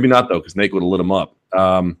take. Maybe not, though, because Nate would have lit him up.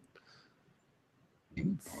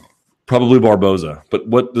 Probably Barboza. But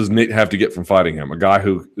what does Nate have to get from fighting him? A guy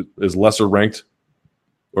who is lesser ranked?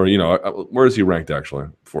 Or, where is he ranked, actually,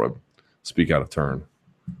 before I speak out of turn?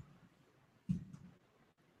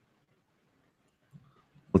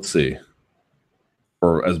 Let's see.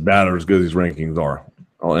 Or as bad or as good as these rankings are.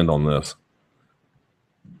 I'll end on this.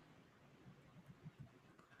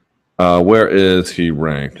 Where is he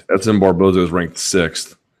ranked? Edson Barboza is ranked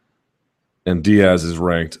 6th. And Diaz is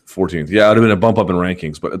ranked 14th. Yeah, it would have been a bump up in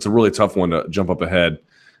rankings, but it's a really tough one to jump up ahead.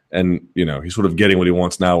 And, he's sort of getting what he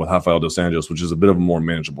wants now with Rafael dos Anjos, which is a bit of a more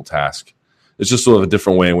manageable task. It's just sort of a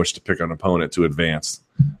different way in which to pick an opponent to advance.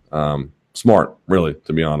 Smart, really,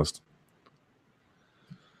 to be honest.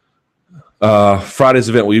 Friday's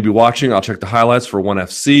event, will you be watching? I'll check the highlights for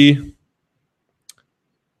 1FC.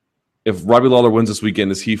 If Robbie Lawler wins this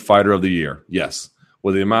weekend, is he fighter of the year? Yes.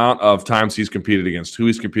 With the amount of times he's competed against, who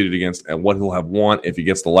he's competed against, and what he'll have won if he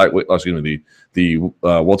gets the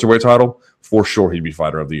welterweight title, for sure he'd be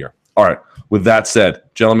fighter of the year. All right. With that said,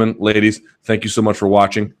 gentlemen, ladies, thank you so much for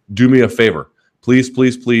watching. Do me a favor. Please,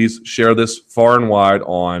 please, please share this far and wide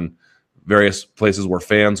on various places where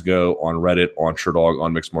fans go, on Reddit, on Sherdog,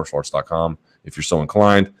 on mixedmartialarts.com, if you're so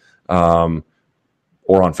inclined,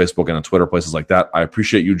 or on Facebook and on Twitter, places like that. I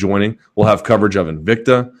appreciate you joining. We'll have coverage of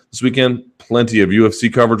Invicta this weekend. Plenty of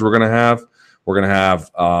UFC coverage we're going to have. We're going to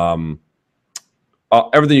have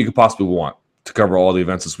everything you could possibly want to cover all the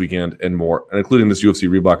events this weekend and more, and including this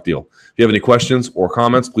UFC-Reebok deal. If you have any questions or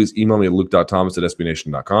comments, please email me at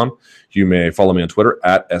luke.thomas@sbnation.com. You may follow me on Twitter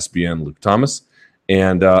at SBNLukeThomas.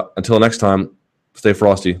 And until next time, stay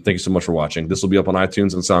frosty. Thank you so much for watching. This will be up on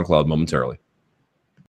iTunes and SoundCloud momentarily.